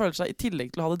med det. Man føler seg i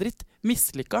tillegg til å ha det dritt,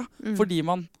 mislykka, fordi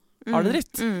man har det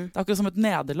dritt. Det er akkurat som et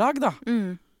nederlag, da.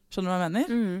 Skjønner du hva jeg mener?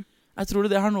 Jeg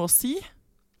tror det har noe å si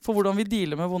for hvordan vi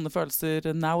dealer med vonde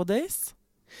følelser nowadays.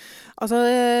 Altså,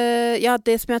 ja,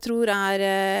 det som jeg tror er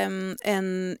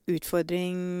en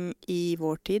utfordring i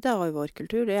vår tid da, og i vår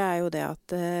kultur, det er jo det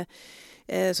at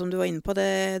som du var inne på,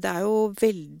 det er jo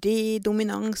veldig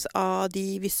dominans av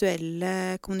de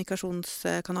visuelle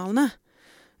kommunikasjonskanalene.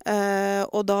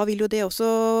 Og da vil jo det også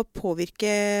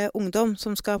påvirke ungdom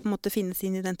som skal på en måte finne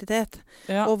sin identitet.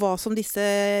 Ja. Og hva som disse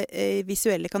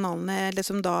visuelle kanalene eller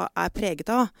som da er preget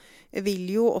av, vil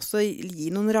jo også gi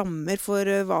noen rammer for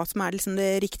hva som er liksom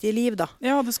det riktige liv, da.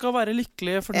 Ja, du skal være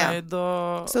lykkelig, fornøyd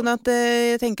og... Sånn at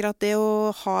jeg tenker at det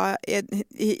å ha... Jeg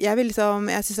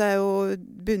synes det er jo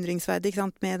beundringsverdig, ikke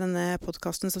sant, med denne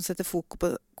podcasten som setter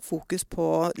fokus på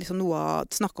liksom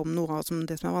snakke om noe som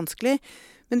det som er vanskelig.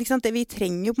 Men ikke sant, vi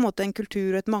trenger jo på en måte en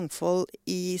kultur og et mangfold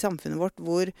i samfunnet vårt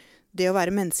hvor det å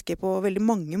være menneske på veldig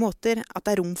mange måter, at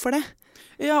det er rom for det.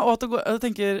 Ja, og jeg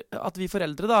tenker at vi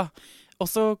foreldre da,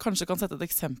 også kanskje kan sette et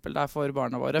eksempel der for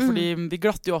barna våre, fordi vi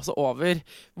glatter jo også over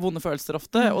vonde følelser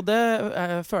ofte, og det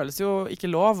føles jo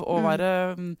ikke lov å være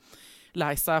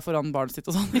lei seg foran barnet sitt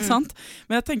og sånn, ikke sant?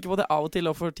 Men jeg tenker på det av og til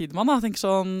og for Tidemann da, jeg tenker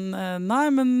sånn, nei,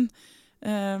 men...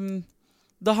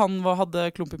 Da han hadde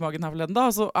klump i magen her forleden da,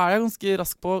 så er jeg ganske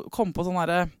rask på å komme på sånn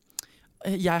herre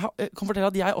jeg kan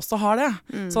fortelle at jeg også har det.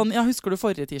 Sånn, ja, husker du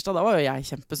forrige tirsdag? Da var jo jeg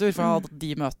kjempesur, for jeg hadde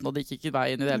de møtene, og det gikk ikke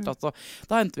veien i det hele tatt. Så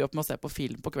da endte vi opp med å se på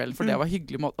film på kvelden, for det var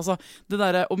hyggelig måte. Altså, det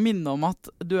der å minne om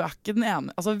at du er ikke den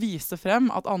ene, altså vise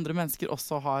frem at andre mennesker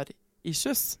også har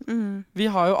issues. Vi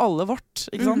har jo alle vårt,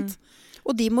 ikke sant?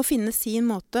 Og de må finne sin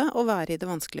måte å være i det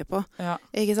vanskelige på. Ja.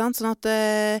 Ikke sant? Sånn at...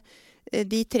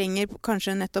 de trenger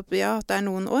kanskje nettopp, ja, at det er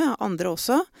noen, andre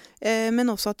også,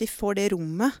 men også at de får det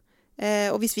rommet.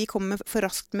 Og hvis vi kommer for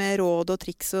raskt med råd og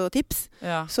triks og tips,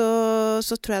 så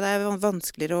tror jeg det er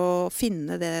vanskeligere å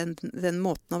finne den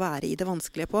måten å være i det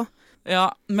vanskelige på.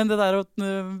 Ja, men det der å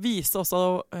vise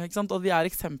også, ikke sant, at vi er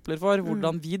eksempler for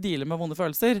hvordan vi dealer med vonde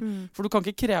følelser. For du kan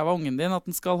ikke kreve av ungen din at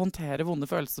den skal håndtere vonde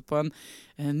følelser på en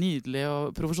nydelig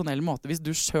og profesjonell måte hvis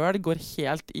du selv går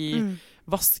helt i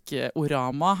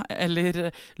vaskeorama, eller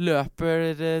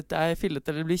løper deg fillet,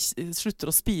 eller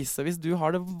slutter å spise hvis du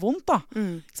har det vondt, da.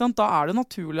 Ikke sant? Da er det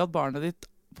naturlig at barnet ditt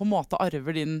på en måte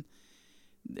arver din...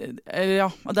 Ja,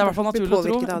 det er i hvert fall naturlig å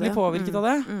tro. Blir påvirket av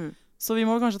det. Så vi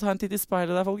må kanskje ta en titt i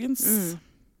speilet der, folkens.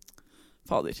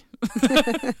 Fader.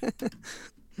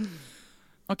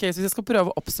 Ok, så hvis jeg skal prøve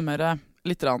å oppsummere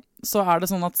litt, så er det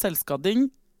sånn at selvskading,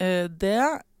 det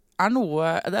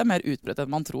er mer utbredt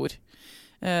enn man tror.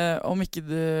 Om ikke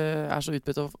det er så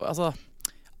utbredt, altså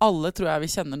alle tror jeg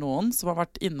vi kjenner noen som har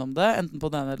vært innom det, enten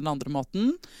på den eller den andre måten.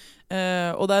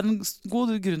 Og det er en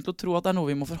god grunn til å tro at det er noe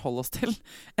vi må forholde oss til,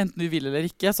 enten vi vil eller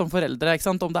ikke, som foreldre, ikke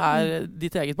sant? Om det er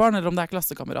ditt eget barn, eller om det er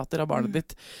klassekamerater av barnet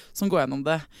ditt som går gjennom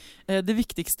det. Det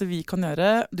viktigste vi kan gjøre,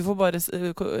 du får bare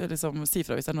liksom, si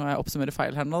fra hvis det er noe jeg oppsummerer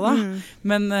feil her nå da,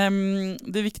 men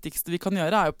det viktigste vi kan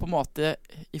gjøre er jo på en måte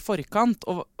i forkant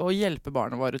å hjelpe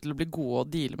barna våre til å bli gode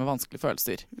og deale med vanskelige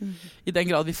følelser. I den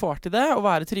grad vi får til det, å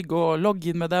være trygge og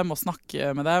logge inn med dem, og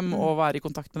snakke med dem, og være i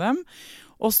kontakt med dem.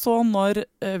 Og så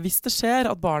hvis det skjer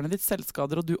at barnet ditt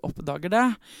selvskader og du oppdager det,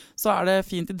 så er det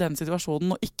fint i den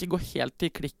situasjonen å ikke gå helt i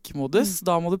klikkmodus.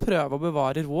 Da må du prøve å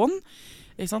bevare roen.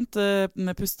 ikke sant?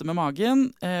 Med puste med magen,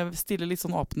 stille litt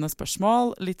sånn åpne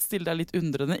spørsmål, stille deg litt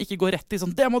undrende, ikke gå rett i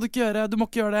sånn, det må du ikke gjøre, du må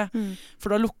ikke gjøre det,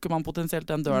 for da lukker man potensielt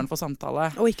den døren for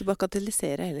samtale. Og ikke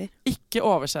bagatellisere heller. Ikke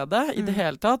overse det i det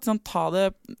hele tatt, sånn, ta det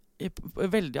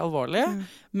veldig alvorlig,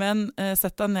 men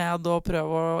sett deg ned og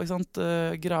prøv å ikke sant,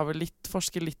 grave litt,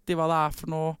 forske litt i hva det er for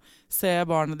noe, se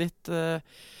barnet ditt,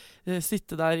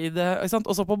 sitte der i det, ikke sant?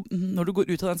 Og så når du går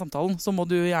ut av den samtalen, så må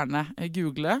du gjerne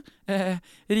google,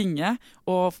 ringe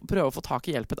og prøve å få tak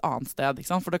i hjelp et annet sted, ikke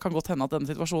sant? For det kan godt hende at denne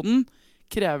situasjonen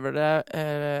krever det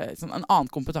en annen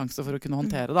kompetanse for å kunne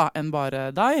håndtere da, enn bare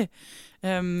deg.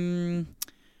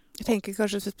 Jeg tenker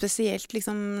kanskje spesielt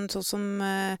liksom, sånn som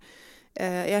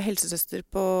jeg er helsesøster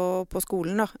på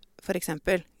skolen da, for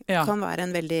eksempel. Kan være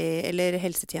eller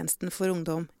helsetjenesten for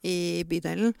ungdom i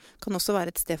bydelen kan også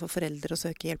være et sted for foreldre å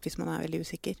søke hjelp hvis man er veldig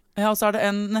usikker. Ja, og så er det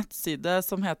en nettside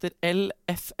som heter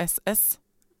LFSS.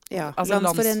 Ja, altså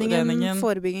Landsforeningen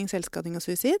Forebygging, Selvskading og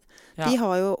Suicid. Ja. De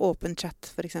har jo åpen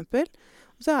chat, for eksempel.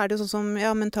 Og så er det jo sånn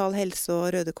som Mental Helse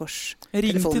og Røde Kors.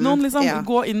 Ring til noen, liksom. Ja.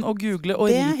 Gå inn og google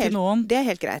og ring til noen. Det er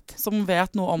helt greit. Som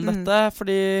vet noe om dette,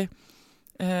 fordi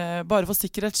bare for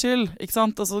sikkerhets skyld, ikke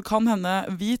sant? Altså, kan hende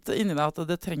vit inni deg at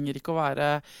det trenger ikke å være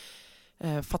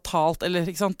fatalt, eller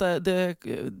ikke sant?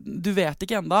 Du vet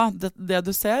ikke enda. Det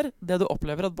du ser, det du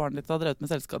opplever at barnet ditt har drevet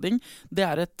med selvskading, det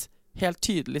er et helt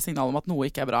tydelig signal om at noe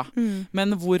ikke er bra.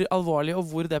 Men hvor alvorlig og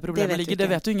hvor det problemet ligger, det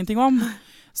vet du ingenting om.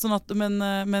 Sånn at,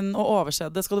 men å overse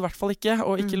det skal du i hvert fall ikke,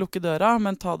 og ikke lukke døra,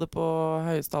 men ta det på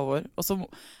høyeste alvor. Og så,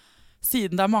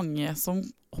 siden det er mange som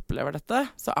opplever dette,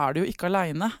 så er du jo ikke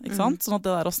alene, ikke sant? Sånn at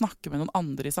det der å snakke med noen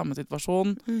andre i samme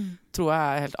situasjon, tror jeg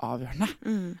er helt avgjørende.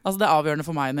 Altså det er avgjørende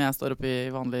for meg når jeg står oppe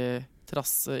i vanlig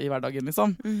trass i hverdagen,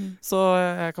 liksom. Så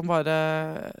jeg kan bare,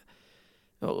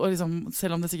 og liksom,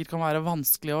 selv om det sikkert kan være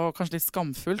vanskelig og kanskje litt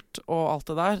skamfullt og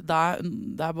alt det der,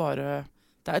 det er bare,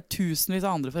 det er tusenvis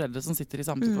av andre foreldre som sitter i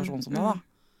samme situasjon som deg da.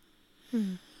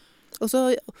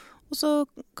 Og så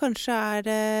kanskje er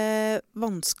det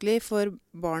vanskelig for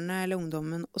barnet eller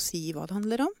ungdommen å si hva det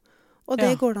handler om. Og det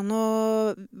går det an å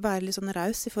være litt sånn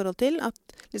raus i forhold til.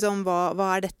 At liksom, hva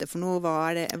er dette for noe? Hva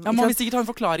er det? Ja, må vi sikkert ha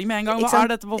en forklaring med en gang. Hva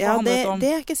er dette? Hvorfor handler det om?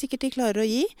 Det er ikke sikkert de klarer å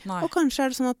gi. Nei. Og kanskje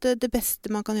er det sånn at det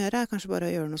beste man kan gjøre er kanskje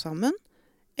bare å gjøre noe sammen.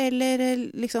 Eller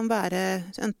liksom være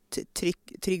en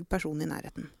trygg person i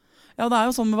nærheten. Ja, det er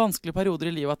jo sånn med vanskelige perioder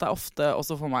i livet at det er ofte,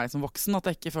 også for meg som voksen, at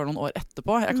jeg ikke før noen år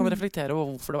etterpå, jeg kan reflektere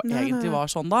over hvorfor det egentlig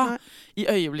var sånn da. I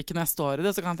øyeblikket når jeg står i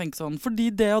det, så kan jeg tenke sånn, fordi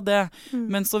det og det.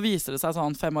 Men så viser det seg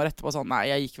sånn 5 år etterpå sånn, nei,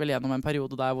 jeg gikk vel gjennom en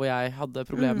periode der hvor jeg hadde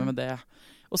problemer med det.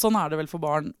 Og sånn er det vel for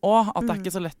barn også, at det er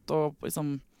ikke så lett å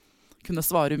liksom, kunne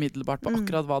svare umiddelbart på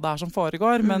akkurat hva det er som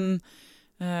foregår, men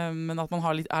at man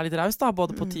er litt raus da,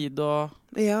 både på tid og...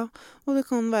 Ja, og det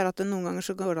kan være at noen ganger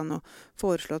så går det an å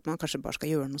foreslå at man kanskje bare skal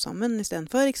gjøre noe sammen i stedet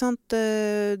for, ikke sant?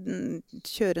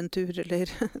 Kjøre en tur, eller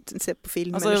se på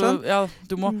film, eller sånn. Ja,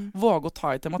 du må våge å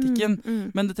ta i tematikken,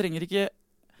 men det trenger ikke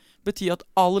bety at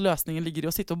all løsningen ligger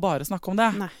i å sitte og bare snakke om det.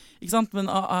 Nei. Ikke sant? Men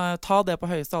ta det på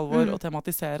høyeste alvor og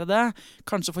tematisere det.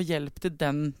 Kanskje få hjelp til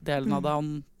den delen av det av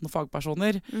noen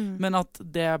fagpersoner, men at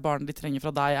det barnet de trenger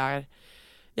fra deg er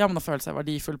men å føle seg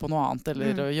verdifull på noe annet,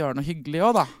 eller å gjøre noe hyggelig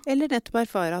også, da. Eller nettopp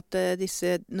erfare at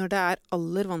når det er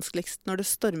aller vanskeligst, når det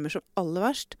stormer som aller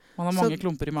verst, man har mange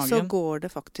klumper i magen, så går det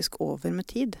faktisk over med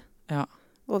tid. Ja.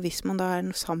 Og hvis man da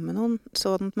er sammen med noen,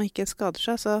 sånn at man ikke skader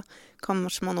seg, så kan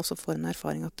man også få en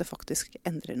erfaring at det faktisk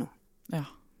endrer noe. Ja.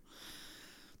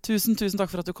 Tusen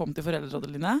takk for at du kom til Foreldrerådet,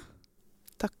 Line.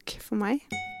 Takk for meg.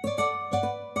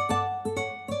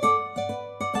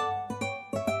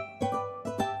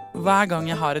 Hver gang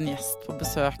jeg har en gjest på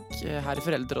besøk her i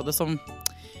Foreldrerådet som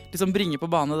liksom bringer på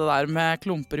bane det der med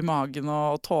klumper i magen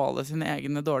og tåle sine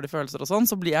egne dårlige følelser og sånn,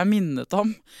 så blir jeg minnet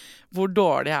om hvor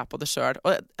dårlig jeg er på det selv.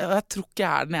 Og jeg tror ikke jeg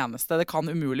er den eneste. Det kan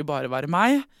umulig bare være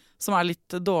meg som er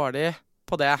litt dårlig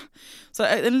på det. Så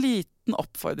en liten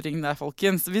oppfordring der,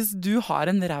 folkens. Hvis du har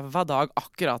en ræva dag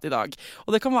akkurat i dag,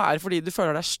 og det kan være fordi du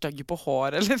føler deg stygg på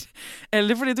hår,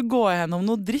 eller fordi du går gjennom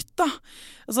noe dritt, da.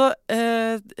 Altså,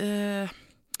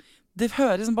 det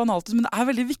høres banalt ut, men det er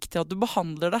veldig viktig at du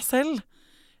behandler deg selv,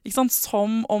 ikke sant?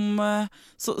 Som om,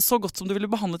 så godt som du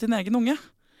ville behandlet din egen unge.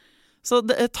 Så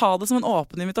ta det som en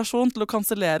åpen invitasjon til å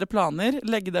kansellere planer,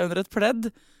 legge deg under et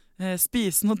pledd,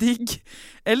 spise noe digg,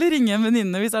 eller ringe en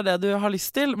venninne hvis det er det du har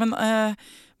lyst til. Men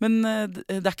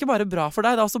det er ikke bare bra for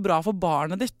deg, det er også bra for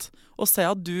barnet ditt å se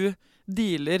at du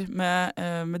dealer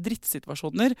med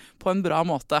drittsituasjoner på en bra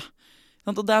måte.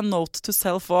 Og det er note to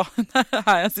self også,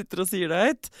 her jeg sitter og sier det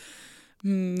høyt.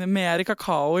 Mer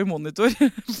kakao i monitor,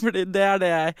 fordi det er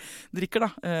det jeg drikker da,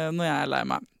 når jeg er lei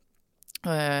meg.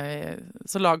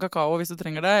 Så lag kakao hvis du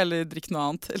trenger det, eller drikk noe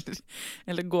annet,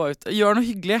 eller gå ut. Gjør noe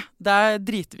hyggelig. Det er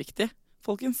dritviktig,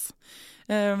 folkens.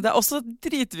 Det er også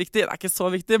dritviktig, det er ikke så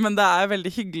viktig, men det er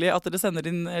veldig hyggelig at dere sender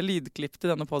inn lydklipp til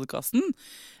denne podcasten.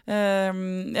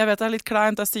 Jeg vet det er litt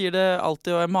kleint, jeg sier det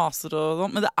alltid og jeg maser og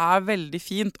sånn, men det er veldig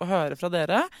fint å høre fra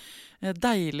dere.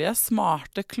 Deilige,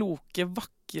 smarte, kloke,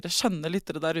 vakre, skjønne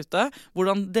lyttere der ute,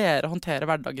 hvordan dere håndterer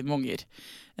hverdagen med unger.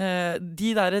 De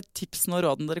der tipsene og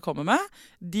rådene dere kommer med,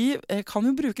 de kan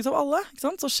jo brukes av alle, ikke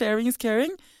sant? Så sharing is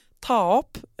caring. Ta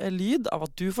opp lyd av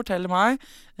at du forteller meg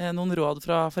noen råd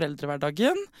fra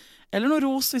foreldrehverdagen, eller noe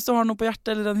ros hvis du har noe på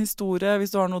hjertet, eller en historie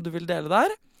hvis du har noe du vil dele der.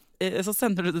 Så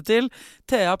sender du det til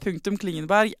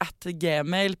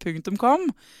thea.klingenberg@gmail.com.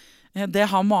 Det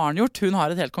har Maren gjort, hun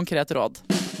har et helt konkret råd.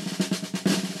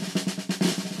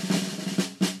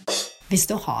 Hvis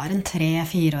du har en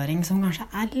 3-4-åring som kanskje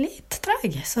er litt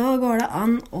treg, så går det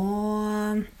an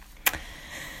å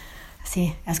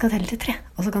si, jeg skal telle til 3,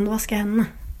 og så kan du vaske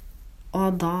hendene.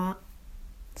 Og da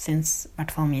syns i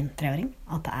hvert fall min 3-åring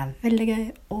at det er veldig gøy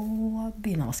å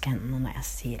begynne å vaske hendene når jeg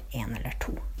sier 1 eller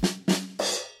 2.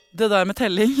 Det der med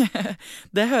telling,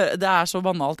 det er så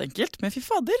banalt enkelt, men fy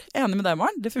fader, enig med deg,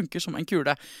 Maren, det funker som en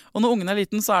kule. Og når ungen er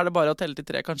liten, så er det bare å telle til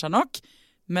 3 kanskje er nok.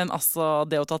 Men altså,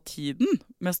 det å ta tiden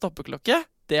med stoppeklokke,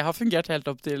 det har fungert helt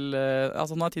opp til,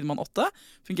 altså nå er tiden man 8,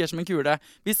 fungerer som en kule.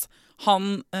 Hvis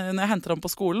han, når jeg henter ham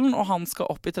på skolen, og han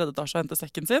skal opp i 3. etasje og hente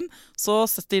sekken sin, så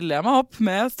stiller jeg meg opp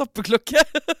med stoppeklokke.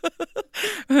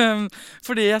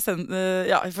 Fordi jeg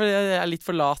er litt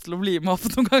for lat til å bli med opp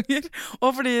noen ganger, og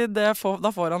fordi da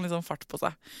får han liksom fart på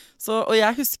seg. Og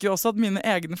jeg husker jo også at mine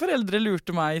egne foreldre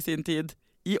lurte meg i sin tid,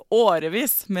 i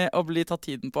årevis med å bli tatt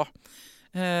tiden på.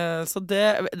 Så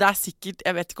det er sikkert,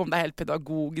 jeg vet ikke om det er helt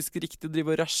pedagogisk riktig å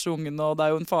drive og rushe ungene, og det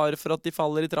er jo en fare for at de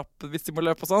faller i trappen hvis de må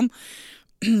løpe og sånn,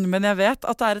 men jeg vet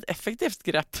at det er et effektivt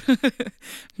grep.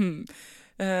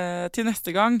 Til neste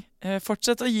gang,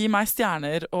 fortsett å gi meg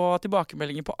stjerner og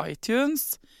tilbakemeldinger på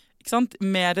iTunes, ikke sant?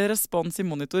 Mer respons i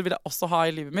monitor vil jeg også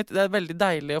ha i livet mitt. Det er veldig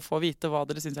deilig å få vite hva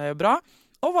dere synes jeg gjør bra,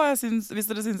 og hva jeg synes,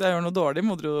 hvis dere synes jeg gjør noe dårlig,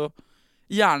 må dere jo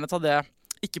gjerne ta det.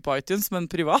 Ikke på iTunes, men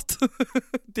privat,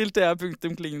 til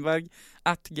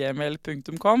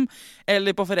thea.klingenberg@gmail.com,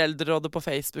 eller på foreldrerådet på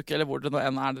Facebook, eller hvor det nå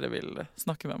enn er dere vil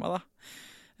snakke med meg da.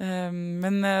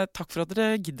 Men takk for at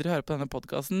dere gidder å høre på denne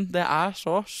podcasten. Det er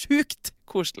så sjukt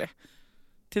koselig.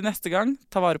 Til neste gang,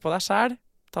 ta vare på deg selv,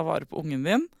 ta vare på ungen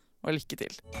din, og lykke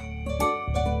til.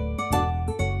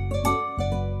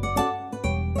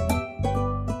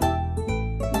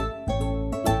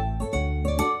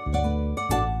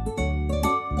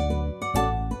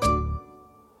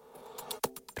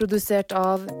 Produsert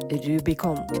av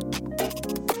Rubicon.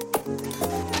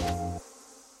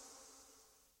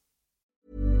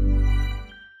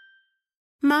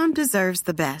 Mom deserves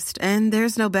the best, and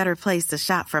there's no better place to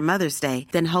shop for Mother's Day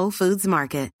than Whole Foods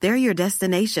Market. They're your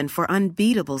destination for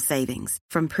unbeatable savings,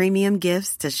 from premium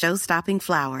gifts to show-stopping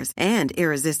flowers and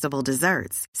irresistible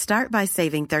desserts. Start by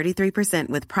saving 33%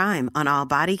 with Prime on all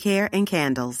body care and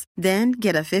candles. Then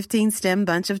get a 15-stem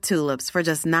bunch of tulips for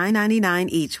just $9.99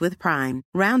 each with Prime.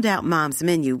 Round out Mom's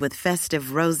menu with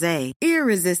festive rosé,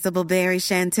 irresistible berry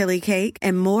chantilly cake,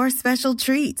 and more special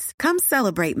treats. Come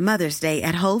celebrate Mother's Day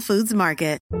at Whole Foods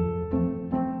Market.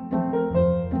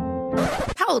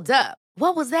 Hold up.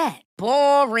 What was that?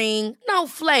 Boring. No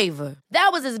flavor.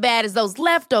 That was as bad as those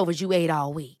leftovers you ate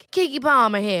all week. Keke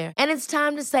Palmer here, and it's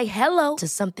time to say hello to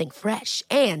something fresh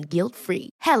and guilt-free.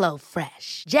 Hello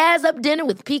Fresh. Jazz up dinner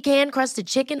with pecan-crusted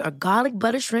chicken or garlic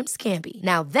butter shrimp scampi.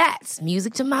 Now that's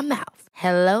music to my mouth.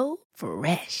 Hello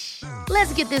Fresh.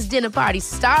 Let's get this dinner party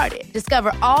started.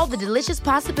 Discover all the delicious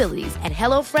possibilities at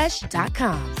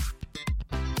HelloFresh.com.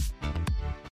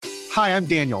 Hi, I'm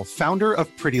Daniel, founder of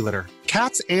Pretty Litter.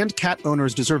 Cats and cat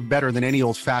owners deserve better than any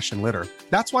old-fashioned litter.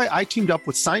 That's why I teamed up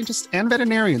with scientists and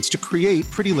veterinarians to create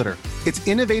Pretty Litter. Its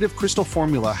innovative crystal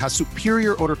formula has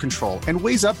superior odor control and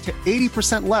weighs up to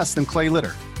 80% less than clay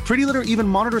litter. Pretty Litter even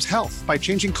monitors health by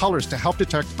changing colors to help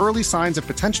detect early signs of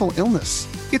potential illness.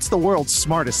 It's the world's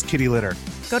smartest kitty litter.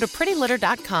 Go to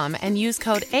prettylitter.com and use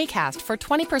code ACAST for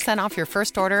 20% off your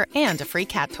first order and a free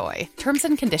cat toy. Terms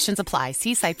and conditions apply.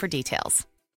 See site for details.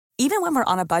 Even when we're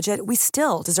on a budget, we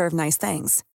still deserve nice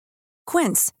things.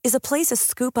 Quince is a place to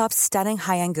scoop up stunning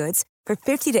high-end goods for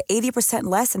 50 to 80%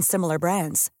 less than similar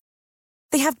brands.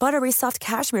 They have buttery soft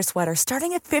cashmere sweaters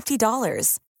starting at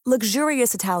 $50,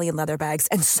 luxurious Italian leather bags,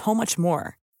 and so much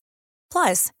more.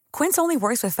 Plus, Quince only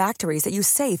works with factories that use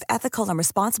safe, ethical, and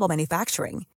responsible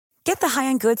manufacturing. Get the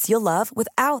high-end goods you'll love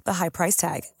without the high price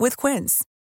tag with Quince.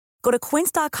 Go to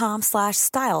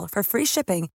quince.com/style for free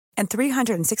shipping and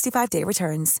 365-day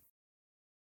returns.